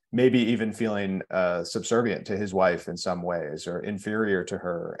 maybe even feeling subservient to his wife in some ways, or inferior to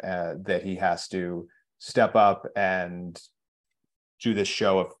her, that he has to step up and do this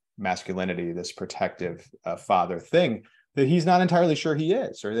show of masculinity, this protective father thing that he's not entirely sure he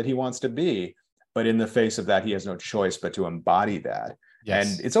is, or that he wants to be. But in the face of that, he has no choice but to embody that.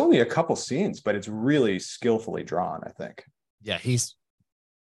 Yes. And it's only a couple scenes, but it's really skillfully drawn, I think. Yeah, he's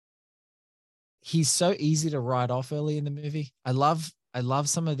so easy to write off early in the movie. I love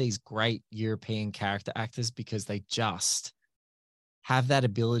some of these great European character actors, because they just have that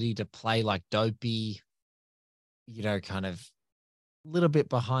ability to play like dopey, kind of a little bit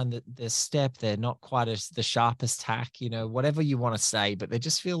behind the step. They're not quite as the sharpest tack, whatever you want to say, but they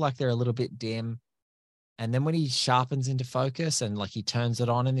just feel like they're a little bit dim. And then when he sharpens into focus and like he turns it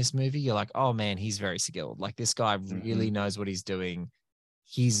on in this movie, you're like, oh man, he's very skilled. Like, this guy really knows what he's doing.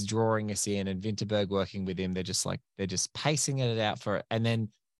 He's drawing us in, and Vinterberg working with him. They're just pacing it out for it. And then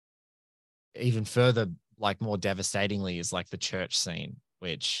even further, like more devastatingly, is like the church scene,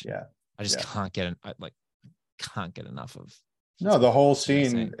 which I just can't get enough of. No, the whole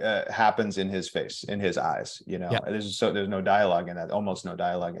scene happens in his face, in his eyes. There's no dialogue in that, almost no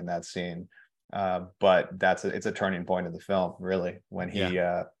dialogue in that scene. But it's a turning point of the film, really, when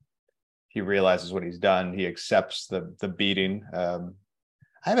he realizes what he's done. He accepts the beating.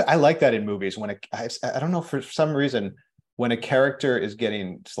 I like that in movies when I don't know, for some reason, when a character is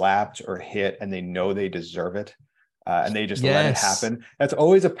getting slapped or hit and they know they deserve it, and they just let it happen. That's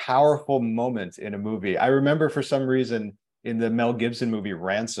always a powerful moment in a movie. I remember, for some reason, in the Mel Gibson movie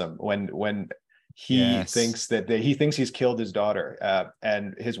Ransom, when he thinks he's killed his daughter,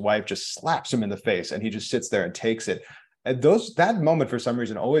 and his wife just slaps him in the face, and he just sits there and takes it. And that moment, for some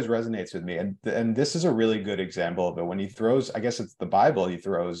reason, always resonates with me. And this is a really good example of it. When he throws, I guess it's the Bible he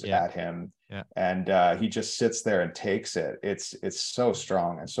throws at him, and he just sits there and takes it. It's so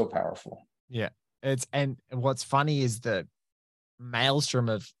strong and so powerful. Yeah, and what's funny is the maelstrom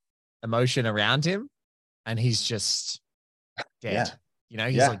of emotion around him, and he's just dead.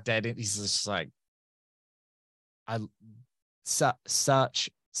 He's like dead. He's just like,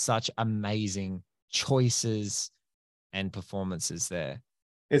 such amazing choices and performances there.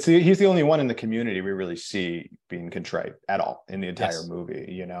 He's the only one in the community we really see being contrite at all in the entire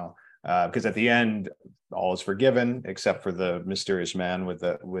movie, because at the end, all is forgiven except for the mysterious man with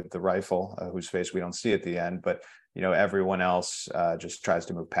the rifle, whose face we don't see at the end. But everyone else just tries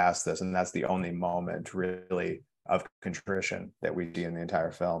to move past this, and that's the only moment really of contrition that we see in the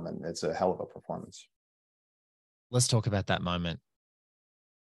entire film, and it's a hell of a performance. Let's talk about that moment.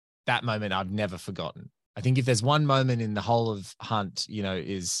 That moment I've never forgotten. I think if there's one moment in the whole of Hunt,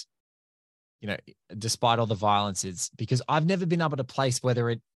 is, despite all the violence, it's because I've never been able to place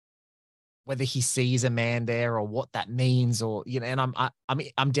whether he sees a man there or what that means, or, and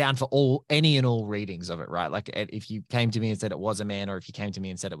I'm down for any and all readings of it, right? Like, if you came to me and said it was a man, or if you came to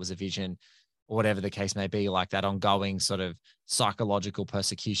me and said it was a vision, or whatever the case may be, like that ongoing sort of psychological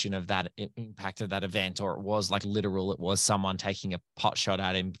persecution of that impact of that event, or it was like literal, it was someone taking a pot shot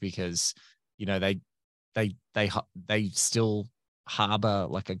at him because, you know, they still harbor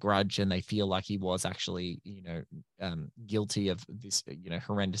like a grudge and they feel like he was actually, you know, guilty of this, you know,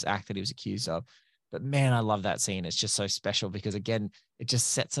 horrendous act that he was accused of. But man, I love that scene. It's just so special because again, it just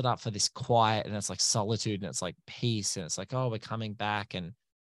sets it up for this quiet, and it's like solitude, and it's like peace, and it's like, oh, we're coming back.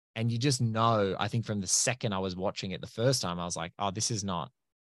 And you just know, I think from the second I was watching it the first time, I was like, oh, this is not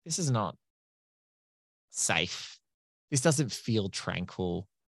safe. This doesn't feel tranquil.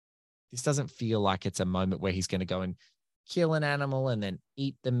 This doesn't feel like it's a moment where he's going to go and kill an animal and then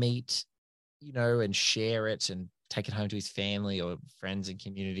eat the meat, you know, and share it and take it home to his family or friends and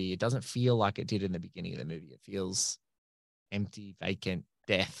community. It doesn't feel like it did in the beginning of the movie. It feels empty, vacant,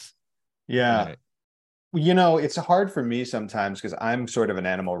 death. Yeah. You know? You know, it's hard for me sometimes because I'm sort of an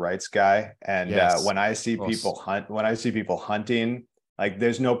animal rights guy. And Yes, when I see of course. people hunting, like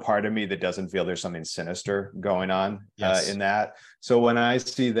there's no part of me that doesn't feel there's something sinister going on Yes. in that. So when I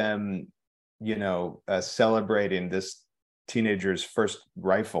see them, you know, celebrating this teenager's first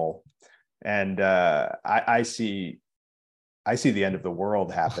rifle, and I see the end of the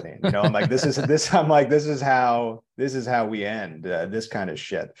world happening. You know, I'm like, this is how we end this kind of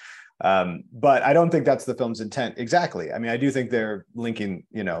shit. But I don't think that's the film's intent exactly. I mean, I do think they're linking,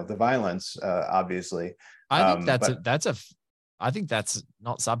 you know, the violence, obviously. I think I think that's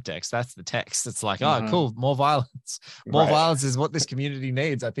not subtext. That's the text. It's like, oh, cool, more violence. More violence is what this community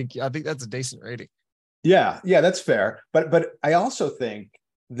needs. I think that's a decent rating. Yeah, that's fair. But I also think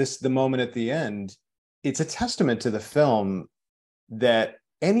the moment at the end, it's a testament to the film that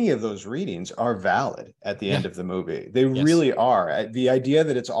any of those readings are valid at the end of the movie. They really are. The idea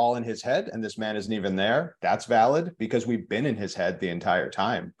that it's all in his head and this man isn't even there, that's valid because we've been in his head the entire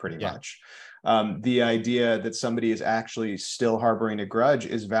time, pretty much. The idea that somebody is actually still harboring a grudge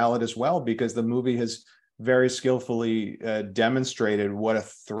is valid as well, because the movie has very skillfully demonstrated what a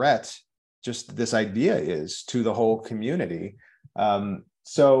threat just this idea is to the whole community.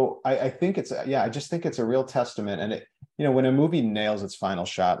 So I think I just think it's a real testament. And it, you know, when a movie nails its final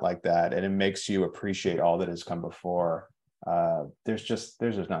shot like that, and it makes you appreciate all that has come before, there's just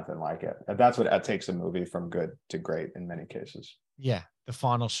nothing like it. That's what takes a movie from good to great in many cases. Yeah, the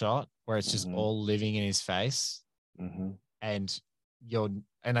final shot where it's just all living in his face, and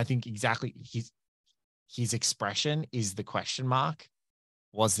I think exactly his expression is the question mark.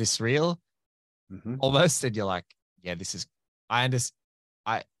 Was this real? Almost, and you're like, yeah, this is. I understand.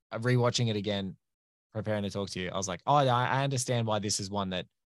 I rewatching it again, preparing to talk to you. I was like, oh, I understand why this is one that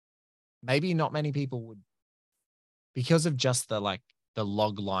maybe not many people would, because of just the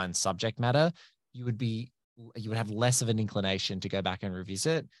log line subject matter. You would have less of an inclination to go back and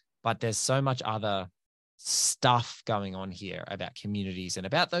revisit. But there's so much other stuff going on here about communities and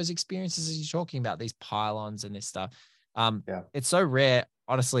about those experiences as you're talking about, these pylons and this stuff. It's so rare,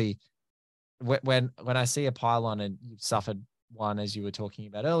 honestly. When I see a pylon, and you've suffered one as you were talking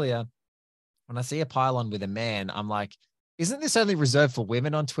about earlier, when I see a pylon with a man, I'm like, isn't this only reserved for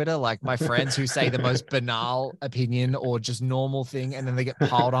women on Twitter? Like my friends who say the most banal opinion or just normal thing, and then they get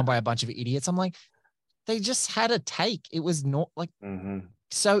piled on by a bunch of idiots. I'm like, they just had a take. It was not like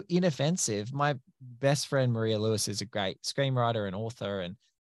so inoffensive. My best friend, Maria Lewis, is a great screenwriter and author. And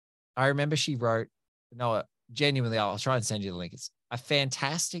I remember she wrote, genuinely, I'll try and send you the link. It's a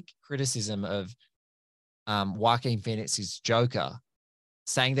fantastic criticism of Joaquin Phoenix's Joker,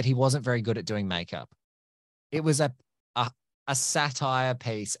 saying that he wasn't very good at doing makeup. It was a satire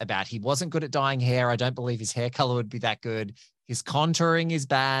piece about he wasn't good at dyeing hair. I don't believe his hair color would be that good. His contouring is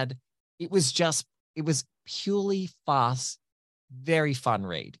bad. It was purely farce, very fun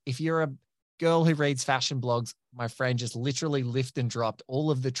read. If you're a girl who reads fashion blogs, my friend just literally lift and dropped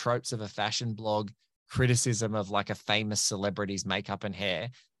all of the tropes of a fashion blog criticism of like a famous celebrity's makeup and hair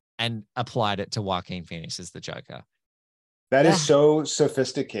and applied it to Joaquin Phoenix as the Joker. That is so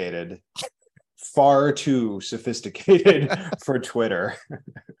sophisticated, far too sophisticated for Twitter.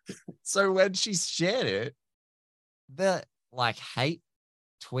 So when she shared it, the hate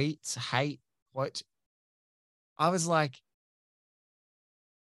tweets, what? I was like,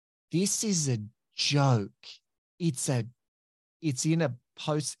 this is a joke. It's in a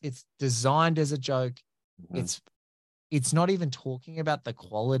post. It's designed as a joke. It's not even talking about the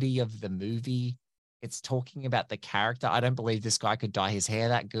quality of the movie. It's talking about the character. I don't believe this guy could dye his hair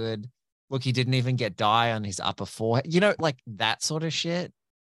that good. Look, he didn't even get dye on his upper forehead. You know, like that sort of shit.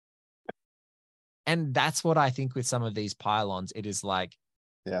 And that's what I think with some of these pylons. It is like,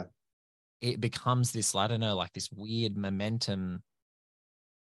 it becomes this, I don't know, like this weird momentum,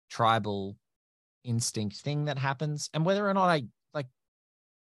 tribal instinct thing that happens. And whether or not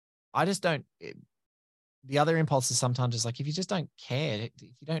I just don't, the other impulse is sometimes just like, if you just don't care,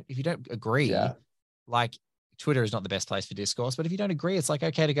 if you don't agree, like Twitter is not the best place for discourse, but if you don't agree, it's like,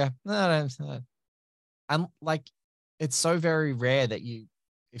 okay to go, no. And like, it's so very rare that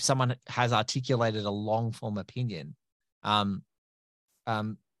if someone has articulated a long form opinion, to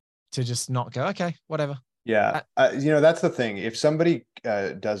just not go, okay, whatever. Yeah. That's the thing. If somebody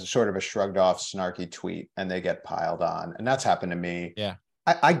does sort of a shrugged off, snarky tweet and they get piled on, and that's happened to me. Yeah.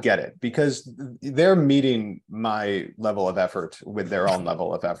 I get it, because they're meeting my level of effort with their own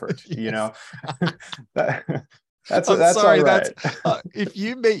level of effort. That's sorry, all right. If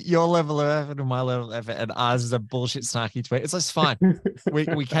you meet your level of effort and my level of effort, and ours is a bullshit snarky tweet, it's just fine.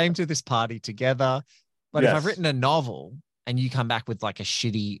 we came to this party together. But if I've written a novel and you come back with like a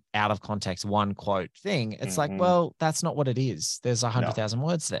shitty out of context one quote thing, it's like, well, that's not what it is. There's 100,000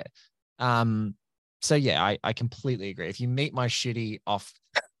 words there. So yeah, I completely agree. If you meet my shitty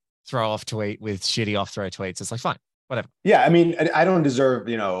throw off tweet with shitty off throw tweets, it's like, fine, whatever. Yeah. I mean, I don't deserve,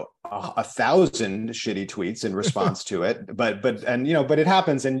 1,000 shitty tweets in response to it, but it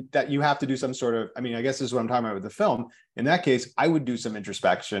happens, and that you have to do some sort of, I mean, I guess this is what I'm talking about with the film. In that case, I would do some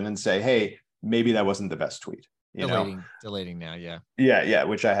introspection and say, hey, maybe that wasn't the best tweet. Deleting now. Yeah. Yeah.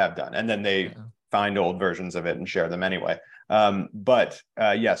 Which I have done. And then they find old versions of it and share them anyway. But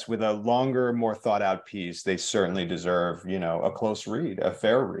yes, with a longer, more thought out piece, they certainly deserve, a close read, a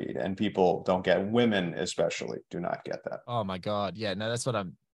fair read. And people don't get, women especially do not get that. Oh my God. Yeah, no, that's what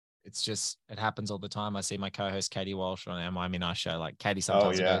it's just, it happens all the time. I see my co-host Katie Walsh on our Miami Nice show. Like Katie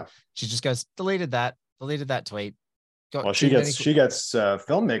sometimes she just goes, deleted that tweet. She gets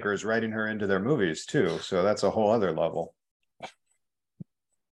filmmakers writing her into their movies too. So that's a whole other level.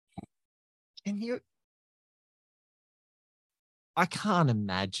 And I can't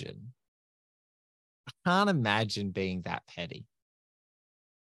imagine being that petty.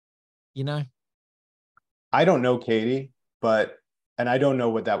 I don't know Katie, and I don't know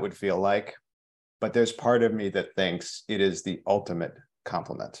what that would feel like, but there's part of me that thinks it is the ultimate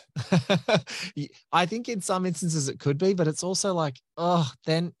compliment. I think in some instances it could be, but it's also like,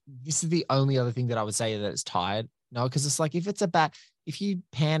 then this is the only other thing that I would say that it's tired. No, because it's like, if you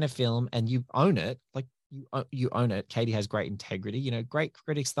pan a film and you own it, like you own it. Katie has great integrity. Great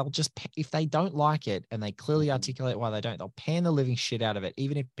critics, they'll just, if they don't like it and they clearly articulate why they don't, they'll pan the living shit out of it.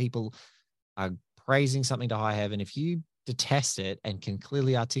 Even if people are praising something to high heaven, if you detest it and can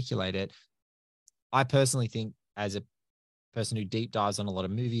clearly articulate it, I personally think, as a person who deep dives on a lot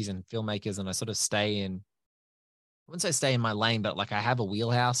of movies and filmmakers, and I sort of I wouldn't say stay in my lane, but like I have a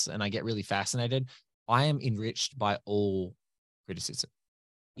wheelhouse and I get really fascinated. I am enriched by all criticism.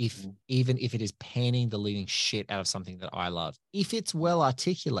 Even if it is panning the living shit out of something that I love, if it's well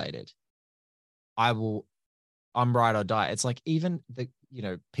articulated, I'm ride or die. It's like, even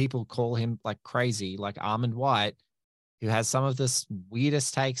people call him like crazy, like Armand White, who has some of the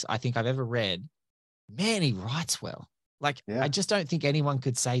weirdest takes I think I've ever read. Man, he writes well. Like, I just don't think anyone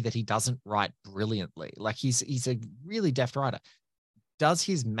could say that he doesn't write brilliantly. Like, he's a really deft writer. Does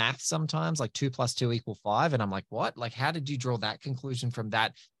his math sometimes, like 2 + 2 = 5? And I'm like, what? Like, how did you draw that conclusion from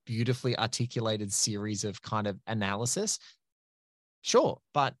that beautifully articulated series of kind of analysis? Sure,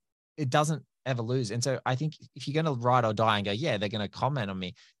 but it doesn't ever lose. And so I think if you're going to ride or die and go, yeah, they're going to comment on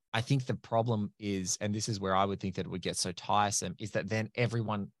me, I think the problem is, and this is where I would think that it would get so tiresome, is that then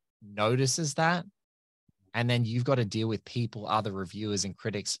everyone notices that. And then you've got to deal with people, other reviewers and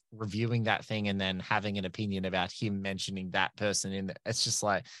critics reviewing that thing and then having an opinion about him mentioning that person in there. It's just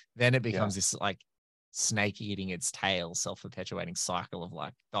like, then it becomes this like snake eating its tail, self-perpetuating cycle of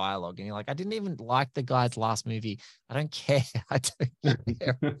like dialogue. And you're like, I didn't even like the guy's last movie. I don't care. I don't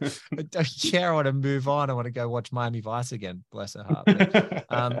care. I don't care. I want to move on. I want to go watch Miami Vice again. Bless her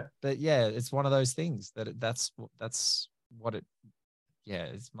heart. But yeah, it's one of those things that's what it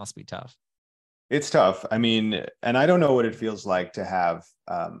must be tough. It's tough. I mean, and I don't know what it feels like to have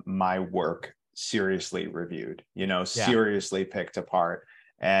my work seriously reviewed, seriously picked apart.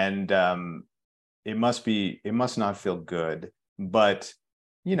 And it must not feel good. But,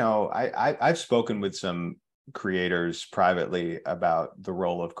 I've spoken with some creators privately about the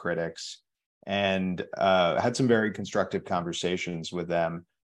role of critics, and had some very constructive conversations with them.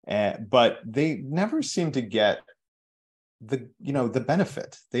 But they never seem to get the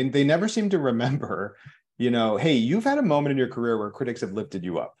benefit. They never seem to remember, hey, you've had a moment in your career where critics have lifted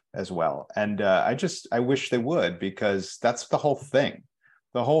you up as well. And I wish they would, because that's the whole thing.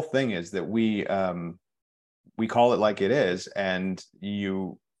 The whole thing is that we call it like it is, and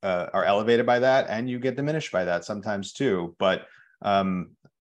you are elevated by that, and you get diminished by that sometimes too. But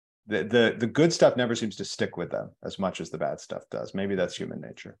the good stuff never seems to stick with them as much as the bad stuff does. Maybe that's human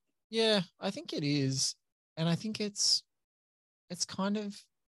nature. Yeah, I think it is. And I think it's kind of,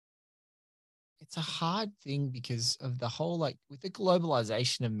 it's a hard thing because of the whole, like with the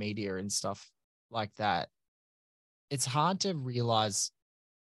globalization of media and stuff like that, it's hard to realize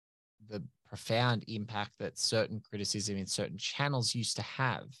the profound impact that certain criticism in certain channels used to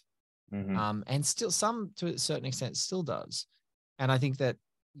have. And still some to a certain extent still does. And I think that,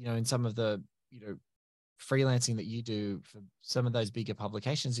 in some of the, freelancing that you do for some of those bigger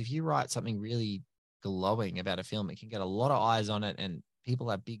publications, if you write something really glowing about a film, it can get a lot of eyes on it and people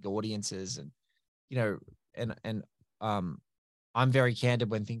have big audiences and, I'm very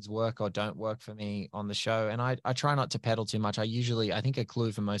candid when things work or don't work for me on the show. And I try not to peddle too much. I think a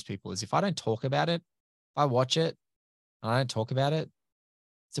clue for most people is if I don't talk about it, if I watch it and I don't talk about it,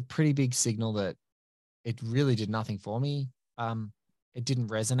 it's a pretty big signal that it really did nothing for me. It didn't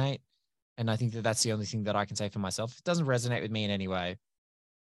resonate. And I think that that's the only thing that I can say for myself. If it doesn't resonate with me in any way,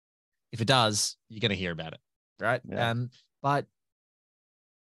 if it does, you're going to hear about it. Right. Yeah. But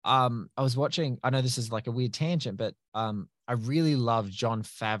I was watching, I know this is like a weird tangent, but I really love Jon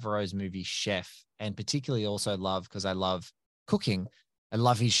Favreau's movie Chef, and particularly also love, because I love cooking, I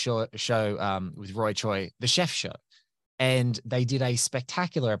love his show with Roy Choi, The Chef Show. And they did a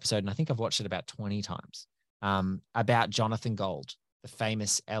spectacular episode, and I think I've watched it about 20 times, about Jonathan Gold, the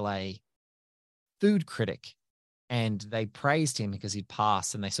famous LA food critic. And they praised him because he'd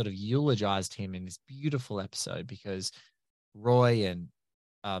passed, and they sort of eulogized him in this beautiful episode because Roy and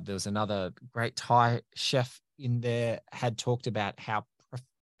there was another great Thai chef in there had talked about how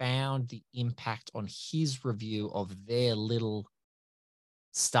profound the impact on his review of their little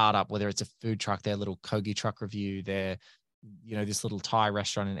startup, whether it's a food truck, their little Kogi truck review, their, this little Thai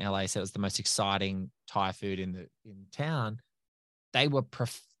restaurant in LA. So it was the most exciting Thai food in town. They were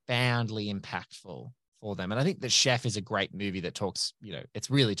profoundly impactful for them. And I think The Chef is a great movie that talks, it's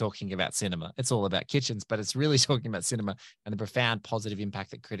really talking about cinema. It's all about kitchens, but it's really talking about cinema and the profound positive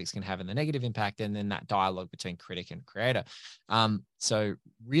impact that critics can have and the negative impact. And then that dialogue between critic and creator. So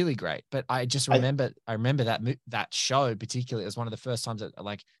really great. But I just remember, that show particularly, it was one of the first times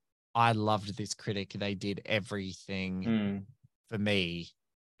that I loved this critic. They did everything for me.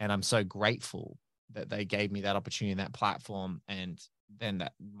 And I'm so grateful that they gave me that opportunity and that platform. And then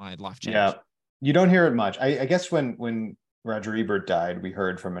that my life changed. Yeah. You don't hear it much. I guess when Roger Ebert died, we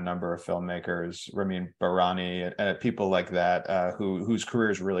heard from a number of filmmakers, Ramin Barani, people like that, whose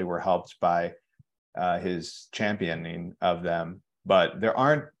careers really were helped by his championing of them. But there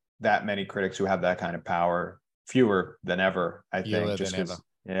aren't that many critics who have that kind of power. Fewer than ever, I think. Just because,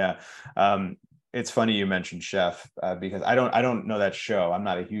 yeah. It's funny you mentioned Chef because I don't know that show. I'm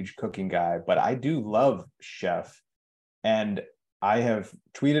not a huge cooking guy, but I do love Chef, and I have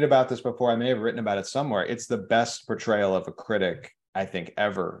tweeted about this before. I may have written about it somewhere. It's the best portrayal of a critic, I think,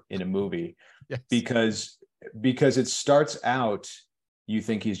 ever in a movie. Yes. Because it starts out, you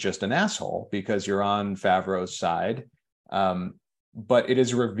think he's just an asshole because you're on Favreau's side. But it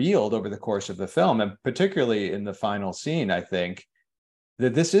is revealed over the course of the film, and particularly in the final scene, I think,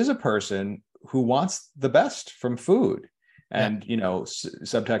 that this is a person who wants the best from food and,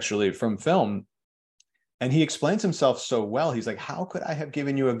 subtextually from film. And he explains himself so well. He's like, how could I have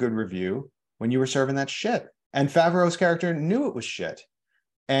given you a good review when you were serving that shit? And Favreau's character knew it was shit.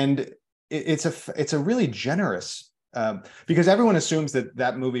 And it's a really generous, because everyone assumes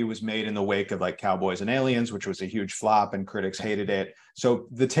that movie was made in the wake of like Cowboys and Aliens, which was a huge flop and critics hated it. So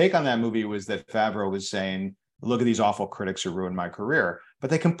the take on that movie was that Favreau was saying, look at these awful critics who ruined my career.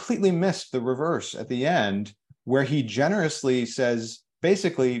 But they completely missed the reverse at the end, where he generously says,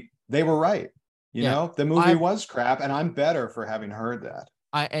 basically, they were right. The movie was crap, and I'm better for having heard that.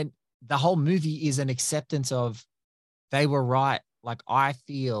 And the whole movie is an acceptance of they were right. Like, I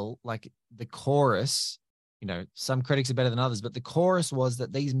feel like the chorus, some critics are better than others, but the chorus was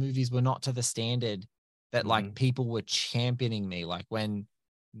that these movies were not to the standard that like people were championing me, like when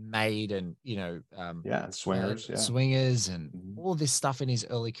Made and, Swingers and all this stuff in his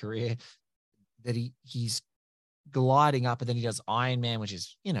early career, that he's gliding up, and then he does Iron Man, which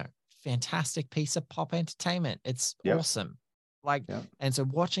is, fantastic piece of pop entertainment. It's awesome. And so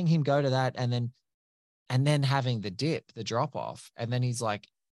watching him go to that and then having the drop off, and then he's like,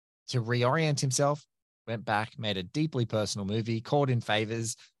 to reorient himself, went back, made a deeply personal movie, called in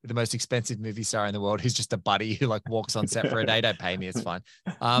favors with the most expensive movie star in the world, who's just a buddy who like walks on set for a day. Don't pay me, it's fine.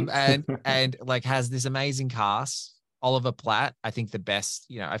 And like has this amazing cast. Oliver Platt, I think the best,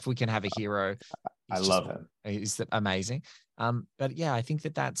 if we can have a hero, I love him. He's amazing. But yeah, I think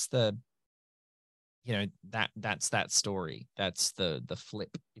that's you know, that's that story. That's the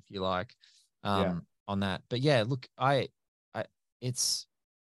flip, if you like, Yeah. on that. But yeah, look, it's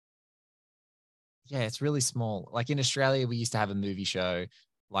it's really small. Like in Australia, we used to have a movie show,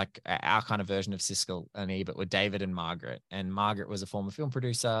 like our kind of version of Siskel and Ebert, with David and Margaret. And Margaret was a former film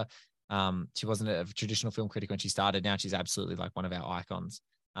producer. She wasn't a traditional film critic when she started. Now she's absolutely like one of our icons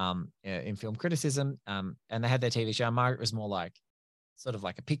in film criticism. And they had their TV show. Margaret was more like sort of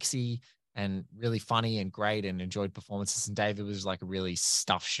like a pixie and really funny and great and enjoyed performances. And David was like a really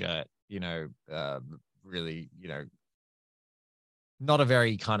stuffed shirt, really, not a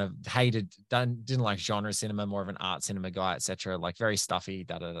very kind of didn't like genre cinema, more of an art cinema guy, etc. Like very stuffy,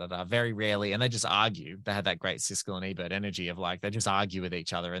 very rarely. And they just argue. They had that great Siskel and Ebert energy of like, they just argue with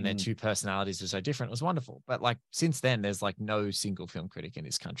each other and their two personalities are so different. It was wonderful. But like since then, there's like no single film critic in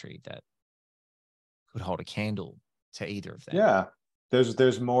this country that could hold a candle to either of them. Yeah.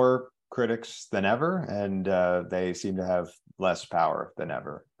 There's more critics than ever, and they seem to have less power than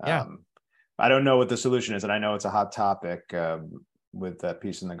ever. Yeah. I don't know what the solution is, and I know it's a hot topic with that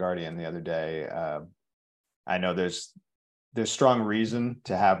piece in The Guardian the other day. I know there's strong reason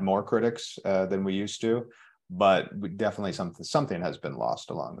to have more critics than we used to, but definitely something has been lost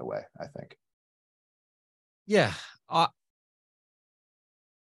along the way, I think. Yeah.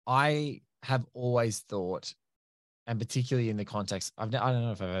 I have always thought, and particularly in the context, I don't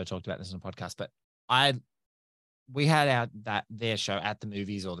know if I've ever talked about this on a podcast, but we had their show at the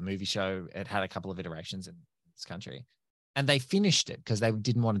movies, or the movie show. It had a couple of iterations in this country, and they finished it because they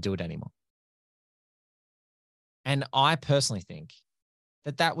didn't want to do it anymore. And I personally think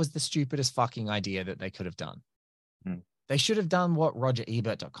that was the stupidest fucking idea that they could have done. They should have done what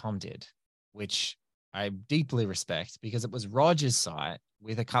RogerEbert.com did, which I deeply respect, because it was Roger's site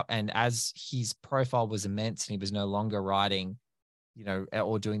with and as his profile was immense and he was no longer writing,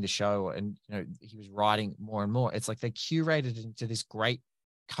 or doing the show, and he was writing more and more. It's like they curated into this great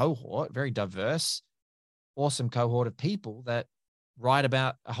cohort, very diverse, awesome cohort of people that write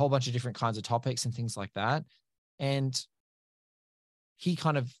about a whole bunch of different kinds of topics and things like that. And he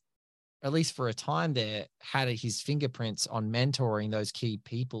kind of, at least for a time there, had his fingerprints on mentoring those key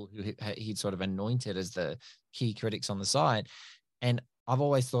people who he'd sort of anointed as the key critics on the side. And I've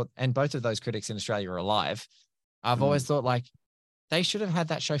always thought, and both of those critics in Australia are alive, I've always thought like they should have had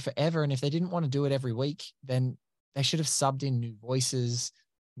that show forever. And if they didn't want to do it every week, then they should have subbed in new voices,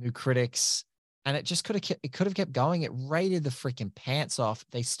 new critics, and it just could have kept going. It rated the freaking pants off.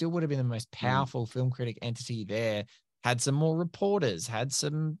 They still would have been the most powerful film critic entity there. Had some more reporters, had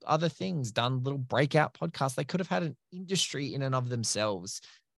some other things, done little breakout podcasts. They could have had an industry in and of themselves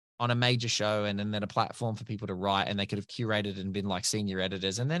on a major show, and then a platform for people to write, and they could have curated and been like senior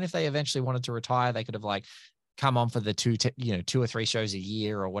editors. And then if they eventually wanted to retire, they could have like come on for the 2 or 3 shows a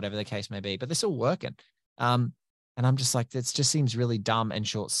year or whatever the case may be, but they're still working. And I'm just like, this just seems really dumb and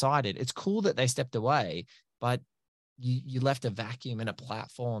short-sighted. It's cool that they stepped away, but you left a vacuum in a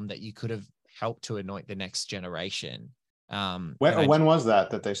platform that you could have helped to anoint the next generation. When was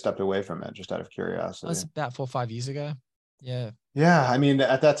that they stepped away from it, just out of curiosity? It was about 4 or 5 years ago. Yeah. Yeah. I mean,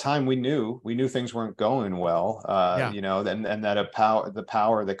 at that time we knew things weren't going well, and that the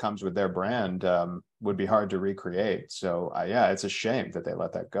power that comes with their brand would be hard to recreate. So it's a shame that they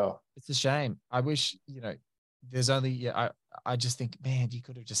let that go. It's a shame. I wish, there's only, I just think, man, you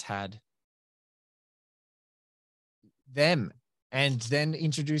could have just had them and then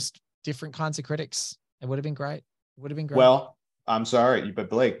introduced different kinds of critics. It would have been great. Well, I'm sorry,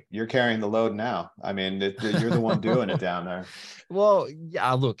 but Blake, you're carrying the load now. I mean, you're the one doing it down there. Well,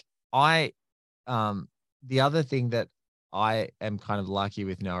 yeah, look, the other thing that I am kind of lucky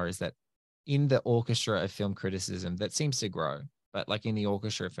with Noah is that in the orchestra of film criticism that seems to grow, but like in the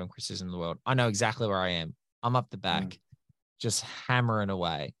orchestra of film criticism in the world, I know exactly where I am. I'm up the back, just hammering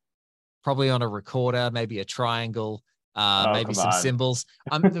away, probably on a recorder, maybe a triangle, maybe some cymbals.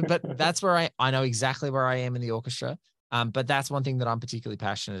 But that's where I know exactly where I am in the orchestra. But that's one thing that I'm particularly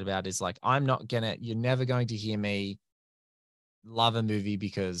passionate about is like, you're never going to hear me love a movie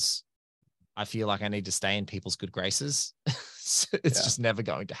because I feel like I need to stay in people's good graces. It's just never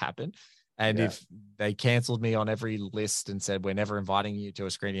going to happen. And if they canceled me on every list and said, we're never inviting you to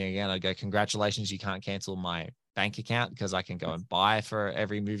a screening again, I'd go, congratulations, you can't cancel my bank account because I can go and buy for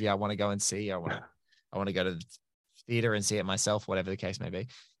every movie I want to go and see. I want to go to the theater and see it myself, whatever the case may be.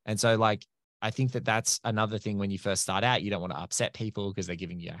 And so like, I think that that's another thing when you first start out, you don't want to upset people because they're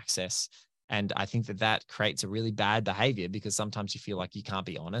giving you access. And I think that creates a really bad behavior because sometimes you feel like you can't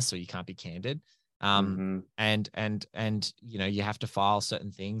be honest or you can't be candid. And you have to file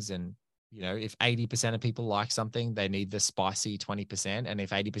certain things. And you know, if 80% of people like something, they need the spicy 20%. And if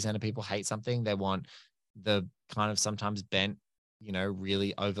 80% of people hate something, they want the kind of sometimes bent, you know,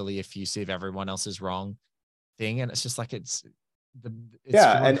 really overly effusive, everyone else is wrong thing. And it's just like, it's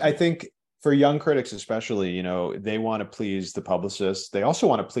and I think for young critics, especially, you know, they want to please the publicists. They also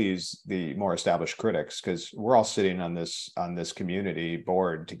want to please the more established critics, because we're all sitting on this community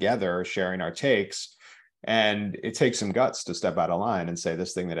board together, sharing our takes. And it takes some guts to step out of line and say,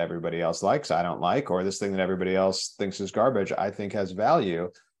 this thing that everybody else likes, I don't like, or this thing that everybody else thinks is garbage, I think has value.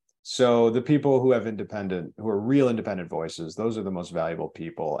 So the people who are real independent voices, those are the most valuable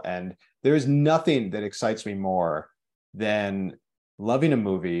people. And there is nothing that excites me more than loving a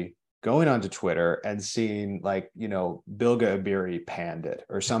movie, going onto Twitter and seeing, like, you know, Bilge Ebiri panned it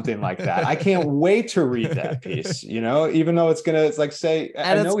or something like that. I can't wait to read that piece, you know, even though it's like say,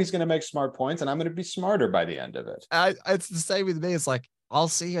 I know he's going to make smart points and I'm going to be smarter by the end of it. It's the same with me. It's like, I'll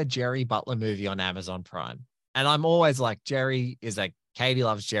see a Jerry Butler movie on Amazon Prime. And I'm always like, Jerry is like, Katie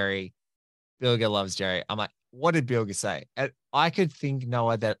loves Jerry. Bilge loves Jerry. I'm like, what did Bilge say? And I could think,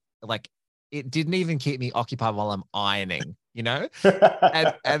 Noah, that like, it didn't even keep me occupied while I'm ironing, you know?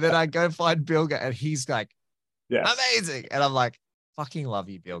 and then I go find Bilge and he's like, yes, amazing. And I'm like, fucking love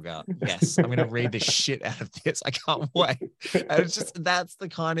you, Bilge. Yes, I'm going to read the shit out of this. I can't wait. And it's just, that's the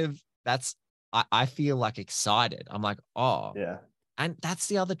kind of, I feel like excited. I'm like, oh. Yeah. And that's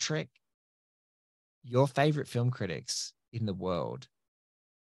the other trick. Your favorite film critics in the world,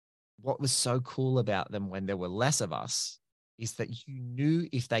 what was so cool about them when there were less of us is that you knew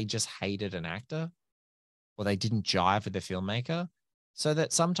if they just hated an actor or they didn't jive with the filmmaker, so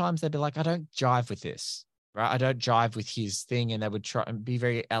that sometimes they'd be like, I don't jive with this, right? I don't jive with his thing. And they would try and be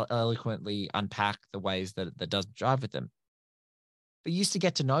very eloquently unpack the ways that doesn't jive with them. But you used to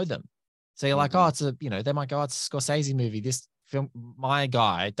get to know them. So you're like, oh, it's a, you know, they might go, oh, it's a Scorsese movie. This film, my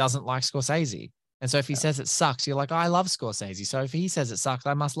guy doesn't like Scorsese. And so if he says it sucks, you're like, oh, I love Scorsese. So if he says it sucks,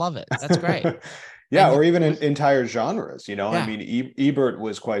 I must love it. That's great. Yeah, or even in entire genres, you know. Yeah. I mean, Ebert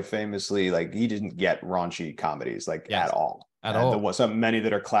was quite famously, like, he didn't get raunchy comedies, like, at all. Many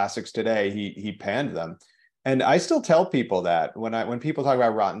that are classics today, he panned them. And I still tell people that when people talk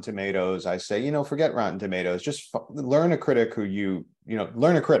about Rotten Tomatoes, I say, you know, forget Rotten Tomatoes, just learn a critic who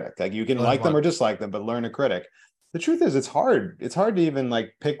learn a critic. Like, you can like them or dislike them, but learn a critic. The truth is, it's hard. It's hard to even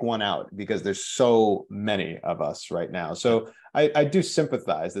like pick one out because there's so many of us right now. So I do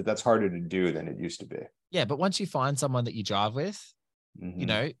sympathize that that's harder to do than it used to be. Yeah, but once you find someone that you jive with, you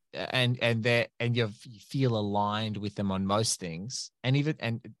know, and you feel aligned with them on most things,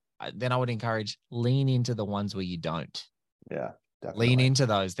 then I would encourage, lean into the ones where you don't. Yeah, definitely. Lean into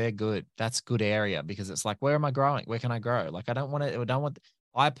those. They're good. That's good area, because it's like, where am I growing? Where can I grow? Like,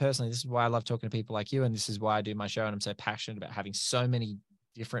 I personally, this is why I love talking to people like you, and this is why I do my show, and I'm so passionate about having so many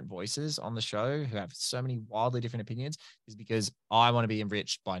different voices on the show who have so many wildly different opinions, is because I want to be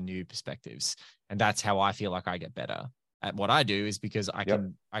enriched by new perspectives. And that's how I feel like I get better at what I do, is because I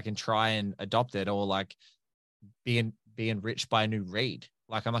can try and adopt it, or like be enriched by a new read.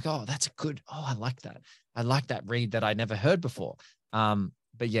 Like, I'm like, oh, that's a good, oh, I like that. I like that read that I never heard before. But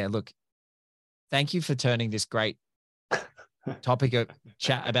yeah, look, thank you for turning this great topic of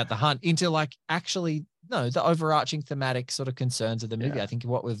chat about The Hunt into like actually the overarching thematic sort of concerns of the movie. I think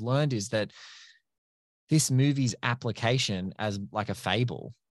what we've learned is that this movie's application as like a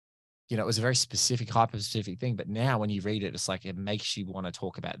fable, you know, it was a very specific, hyper-specific thing. But now when you read it, it's like, it makes you want to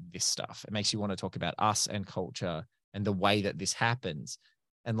talk about this stuff. It makes you want to talk about us and culture and the way that this happens.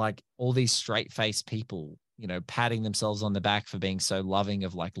 And like all these straight-faced people, you know, patting themselves on the back for being so loving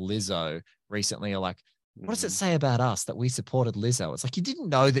of like Lizzo recently, are like, what does it say about us that we supported Lizzo? It's like, you didn't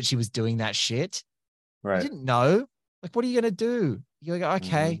know that she was doing that shit. Right. You didn't know. Like, what are you going to do? You're like,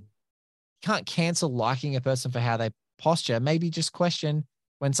 okay, you can't cancel liking a person for how they posture. Maybe just question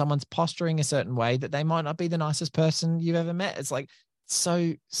when someone's posturing a certain way that they might not be the nicest person you've ever met. It's like,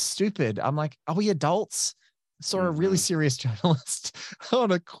 so stupid. I'm like, are we adults? I saw a really serious journalist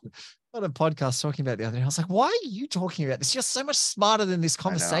on a podcast talking about the other day. I was like, why are you talking about this? You're so much smarter than this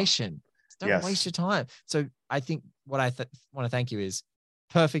conversation. Don't waste your time. So I think what I want to thank you is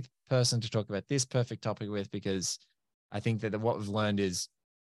perfect person to talk about this perfect topic with, because I think that what we've learned is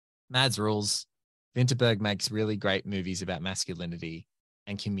Mads rules. Vinterberg makes really great movies about masculinity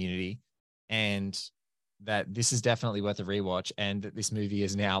and community, and that this is definitely worth a rewatch, and that this movie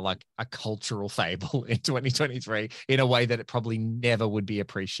is now like a cultural fable in 2023 in a way that it probably never would be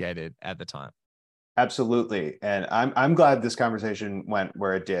appreciated at the time. Absolutely. And I'm glad this conversation went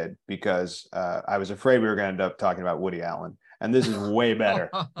where it did, because I was afraid we were going to end up talking about Woody Allen. And this is way better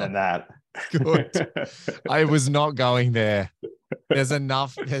than that. Good. I was not going there. There's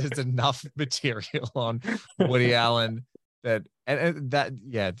enough material on Woody Allen that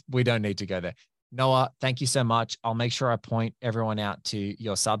we don't need to go there. Noah, thank you so much. I'll make sure I point everyone out to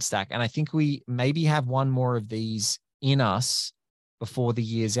your Substack. And I think we maybe have one more of these in us before the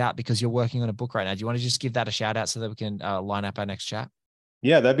year's out, because you're working on a book right now. Do you want to just give that a shout out so that we can line up our next chat?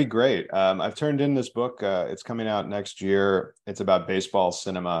 Yeah, that'd be great. I've turned in this book. It's coming out next year. It's about baseball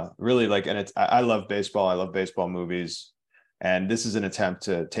cinema. Really I love baseball. I love baseball movies. And this is an attempt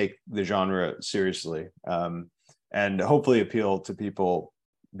to take the genre seriously, and hopefully appeal to people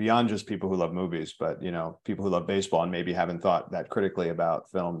beyond just people who love movies, but, people who love baseball and maybe haven't thought that critically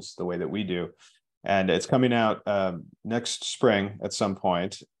about films the way that we do. And it's coming out next spring at some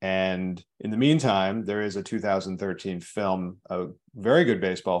point. And in the meantime, there is a 2013 film, a very good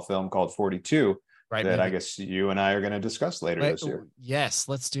baseball film called 42, that I guess you and I are going to discuss later this year. Yes,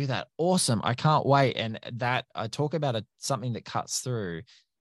 let's do that. Awesome. I can't wait. And that I talk about something that cuts through.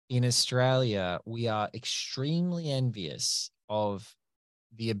 In Australia, we are extremely envious of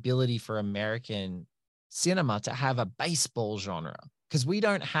the ability for American cinema to have a baseball genre, because we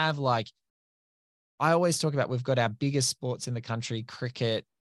don't have I always talk about, we've got our biggest sports in the country, cricket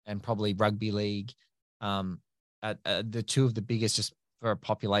and probably rugby league. The two of the biggest, just for a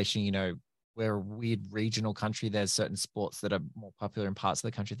population, we're a weird regional country. There's certain sports that are more popular in parts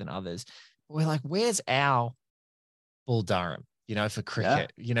of the country than others. But we're like, where's our Bull Durham, for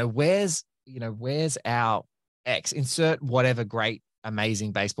cricket? Yeah. Where's our X? Insert whatever great,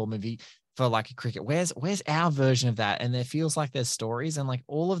 amazing baseball movie for a cricket. Where's our version of that? And there feels like there's stories, and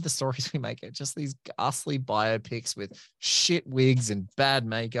all of the stories we make are just these ghastly biopics with shit wigs and bad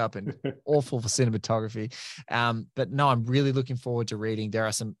makeup and awful for cinematography. But no, I'm really looking forward to reading. There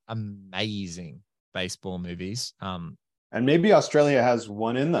are some amazing baseball movies. And maybe Australia has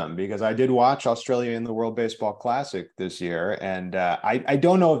one in them, because I did watch Australia in the World Baseball Classic this year. And I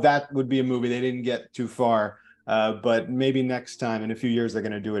don't know if that would be a movie. They didn't get too far. But maybe next time, in a few years, they're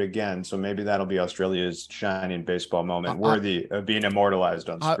going to do it again. So maybe that'll be Australia's shining baseball moment, worthy of being immortalized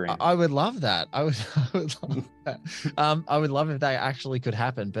on screen. I would love that. I would love that. I would love if that actually could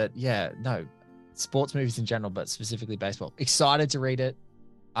happen. But yeah, no, sports movies in general, but specifically baseball. Excited to read it.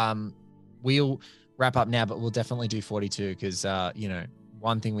 We'll wrap up now, but we'll definitely do 42, because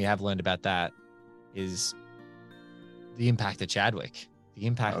one thing we have learned about that is the impact of Chadwick. The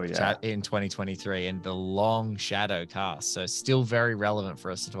impact in 2023 and the long shadow cast. So still very relevant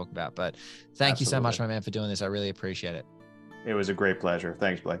for us to talk about. But thank you so much, my man, for doing this. I really appreciate it. It was a great pleasure.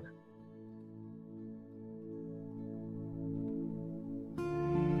 Thanks, Blake.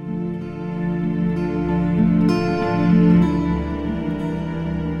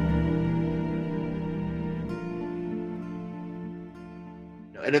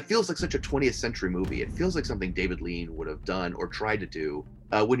 And it feels like such a 20th century movie. It feels like something David Lean would have done or tried to do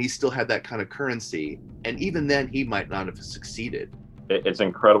when he still had that kind of currency. And even then, he might not have succeeded. It's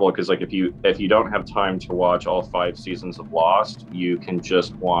incredible, because if you don't have time to watch all 5 seasons of Lost, you can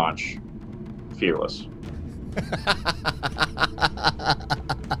just watch Fearless.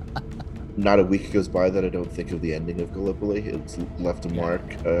 Not a week goes by that I don't think of the ending of Gallipoli. It's left a mark.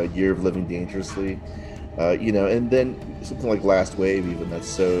 Year of Living Dangerously. And then something like Last Wave, even, that's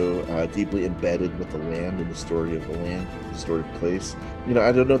so deeply embedded with the land and the story of the land, the story of place.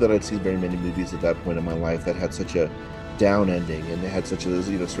 I don't know that I'd seen very many movies at that point in my life that had such a down ending, and they had such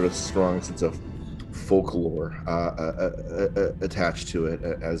a sort of strong sense of folklore attached to it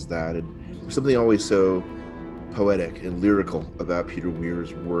as that, and something always so poetic and lyrical about Peter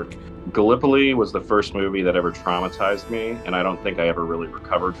Weir's work. Gallipoli was the first movie that ever traumatized me, and I don't think I ever really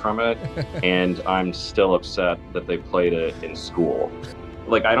recovered from it. And I'm still upset that they played it in school.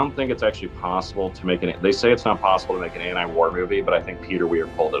 I don't think it's actually possible to make they say it's not possible to make an anti-war movie, but I think Peter Weir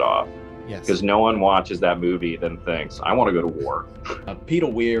pulled it off. Yes. Because no one watches that movie then thinks, I want to go to war. Peter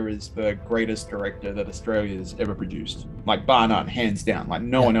Weir is the greatest director that Australia's ever produced. Bar none, hands down.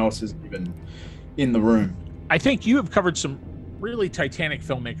 No one else is even in the room. I think you have covered some really titanic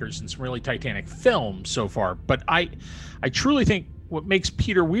filmmakers and some really titanic films so far, but I truly think what makes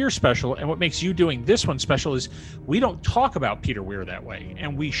Peter Weir special and what makes you doing this one special is we don't talk about Peter Weir that way,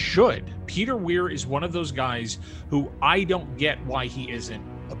 and we should. Peter Weir is one of those guys who I don't get why he isn't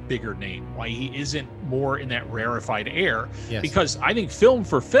a bigger name, why he isn't more in that rarefied air. Yes. Because I think film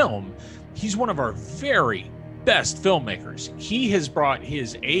for film, he's one of our very best filmmakers. He has brought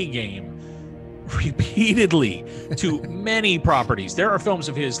his A game repeatedly to many properties. There are films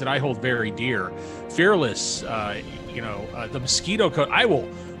of his that I hold very dear. Fearless, The Mosquito Coast. I will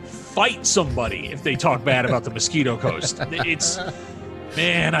fight somebody if they talk bad about The Mosquito Coast.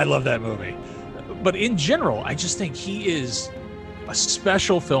 Man, I love that movie. But in general, I just think he is a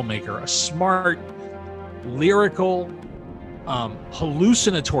special filmmaker, a smart, lyrical,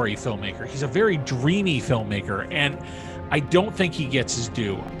 hallucinatory filmmaker. He's a very dreamy filmmaker, and I don't think he gets his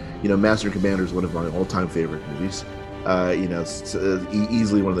due. Master and Commander is one of my all-time favorite movies. It's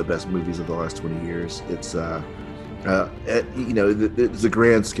easily one of the best movies of the last 20 years. It's it's a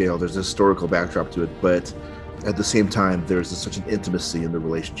grand scale. There's a historical backdrop to it, but at the same time, there's such an intimacy in the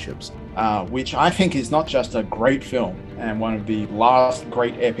relationships. Which I think is not just a great film and one of the last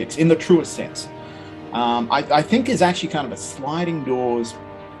great epics in the truest sense. I think is actually kind of a sliding doors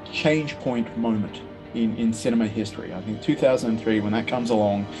change point moment in cinema history. I think 2003, when that comes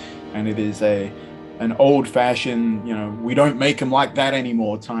along, and it is an old-fashioned, we don't make them like that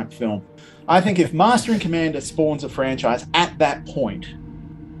anymore type film. I think if Master and Commander spawns a franchise at that point,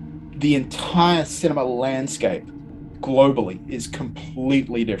 the entire cinema landscape globally is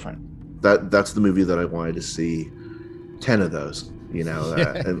completely different. That's the movie that I wanted to see 10 of those, and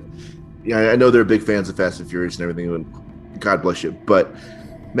I know they're big fans of Fast and Furious and everything, and God bless you, but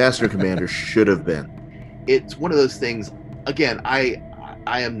Master and Commander should have been. It's one of those things. Again,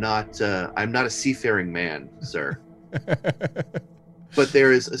 I'm not a seafaring man, sir. But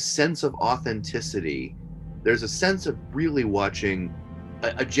there is a sense of authenticity. There's a sense of really watching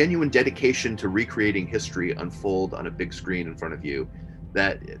a genuine dedication to recreating history unfold on a big screen in front of you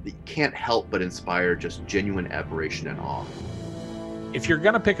that can't help but inspire just genuine admiration and awe. If you're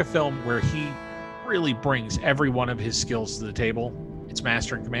going to pick a film where he really brings every one of his skills to the table, it's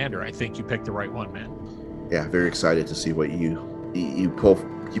Master and Commander. I think you picked the right one, man. Yeah, very excited to see what you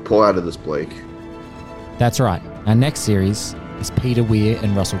pull out of this, Blake. That's right. Our next series is Peter Weir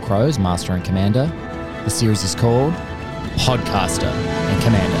and Russell Crowe's Master and Commander. The series is called Podcaster and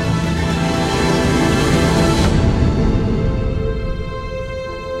Commander.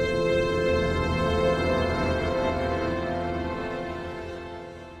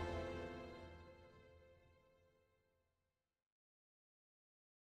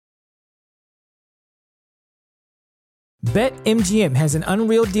 BetMGM has an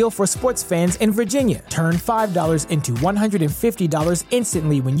unreal deal for sports fans in Virginia. Turn $5 into $150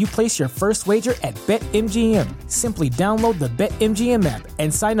 instantly when you place your first wager at BetMGM. Simply download the BetMGM app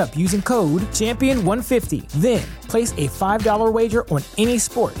and sign up using code Champion150. Then, place a $5 wager on any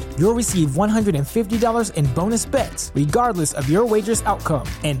sport. You'll receive $150 in bonus bets, regardless of your wager's outcome.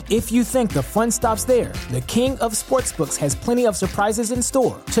 And if you think the fun stops there, the king of sportsbooks has plenty of surprises in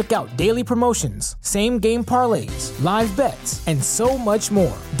store. Check out daily promotions, same-game parlays, live bets, and so much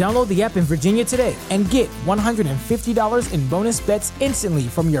more. Download the app in Virginia today and get $150 in bonus bets instantly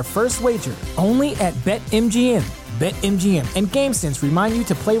from your first wager. Only at BetMGM. BetMGM and GameSense remind you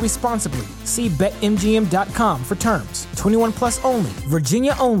to play responsibly. See BetMGM.com for terms. 21 plus only.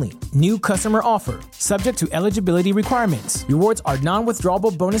 Virginia only. New customer offer. Subject to eligibility requirements. Rewards are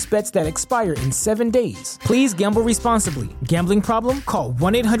non-withdrawable bonus bets that expire in 7 days. Please gamble responsibly. Gambling problem? Call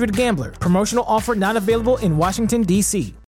 1-800-GAMBLER. Promotional offer not available in Washington, D.C.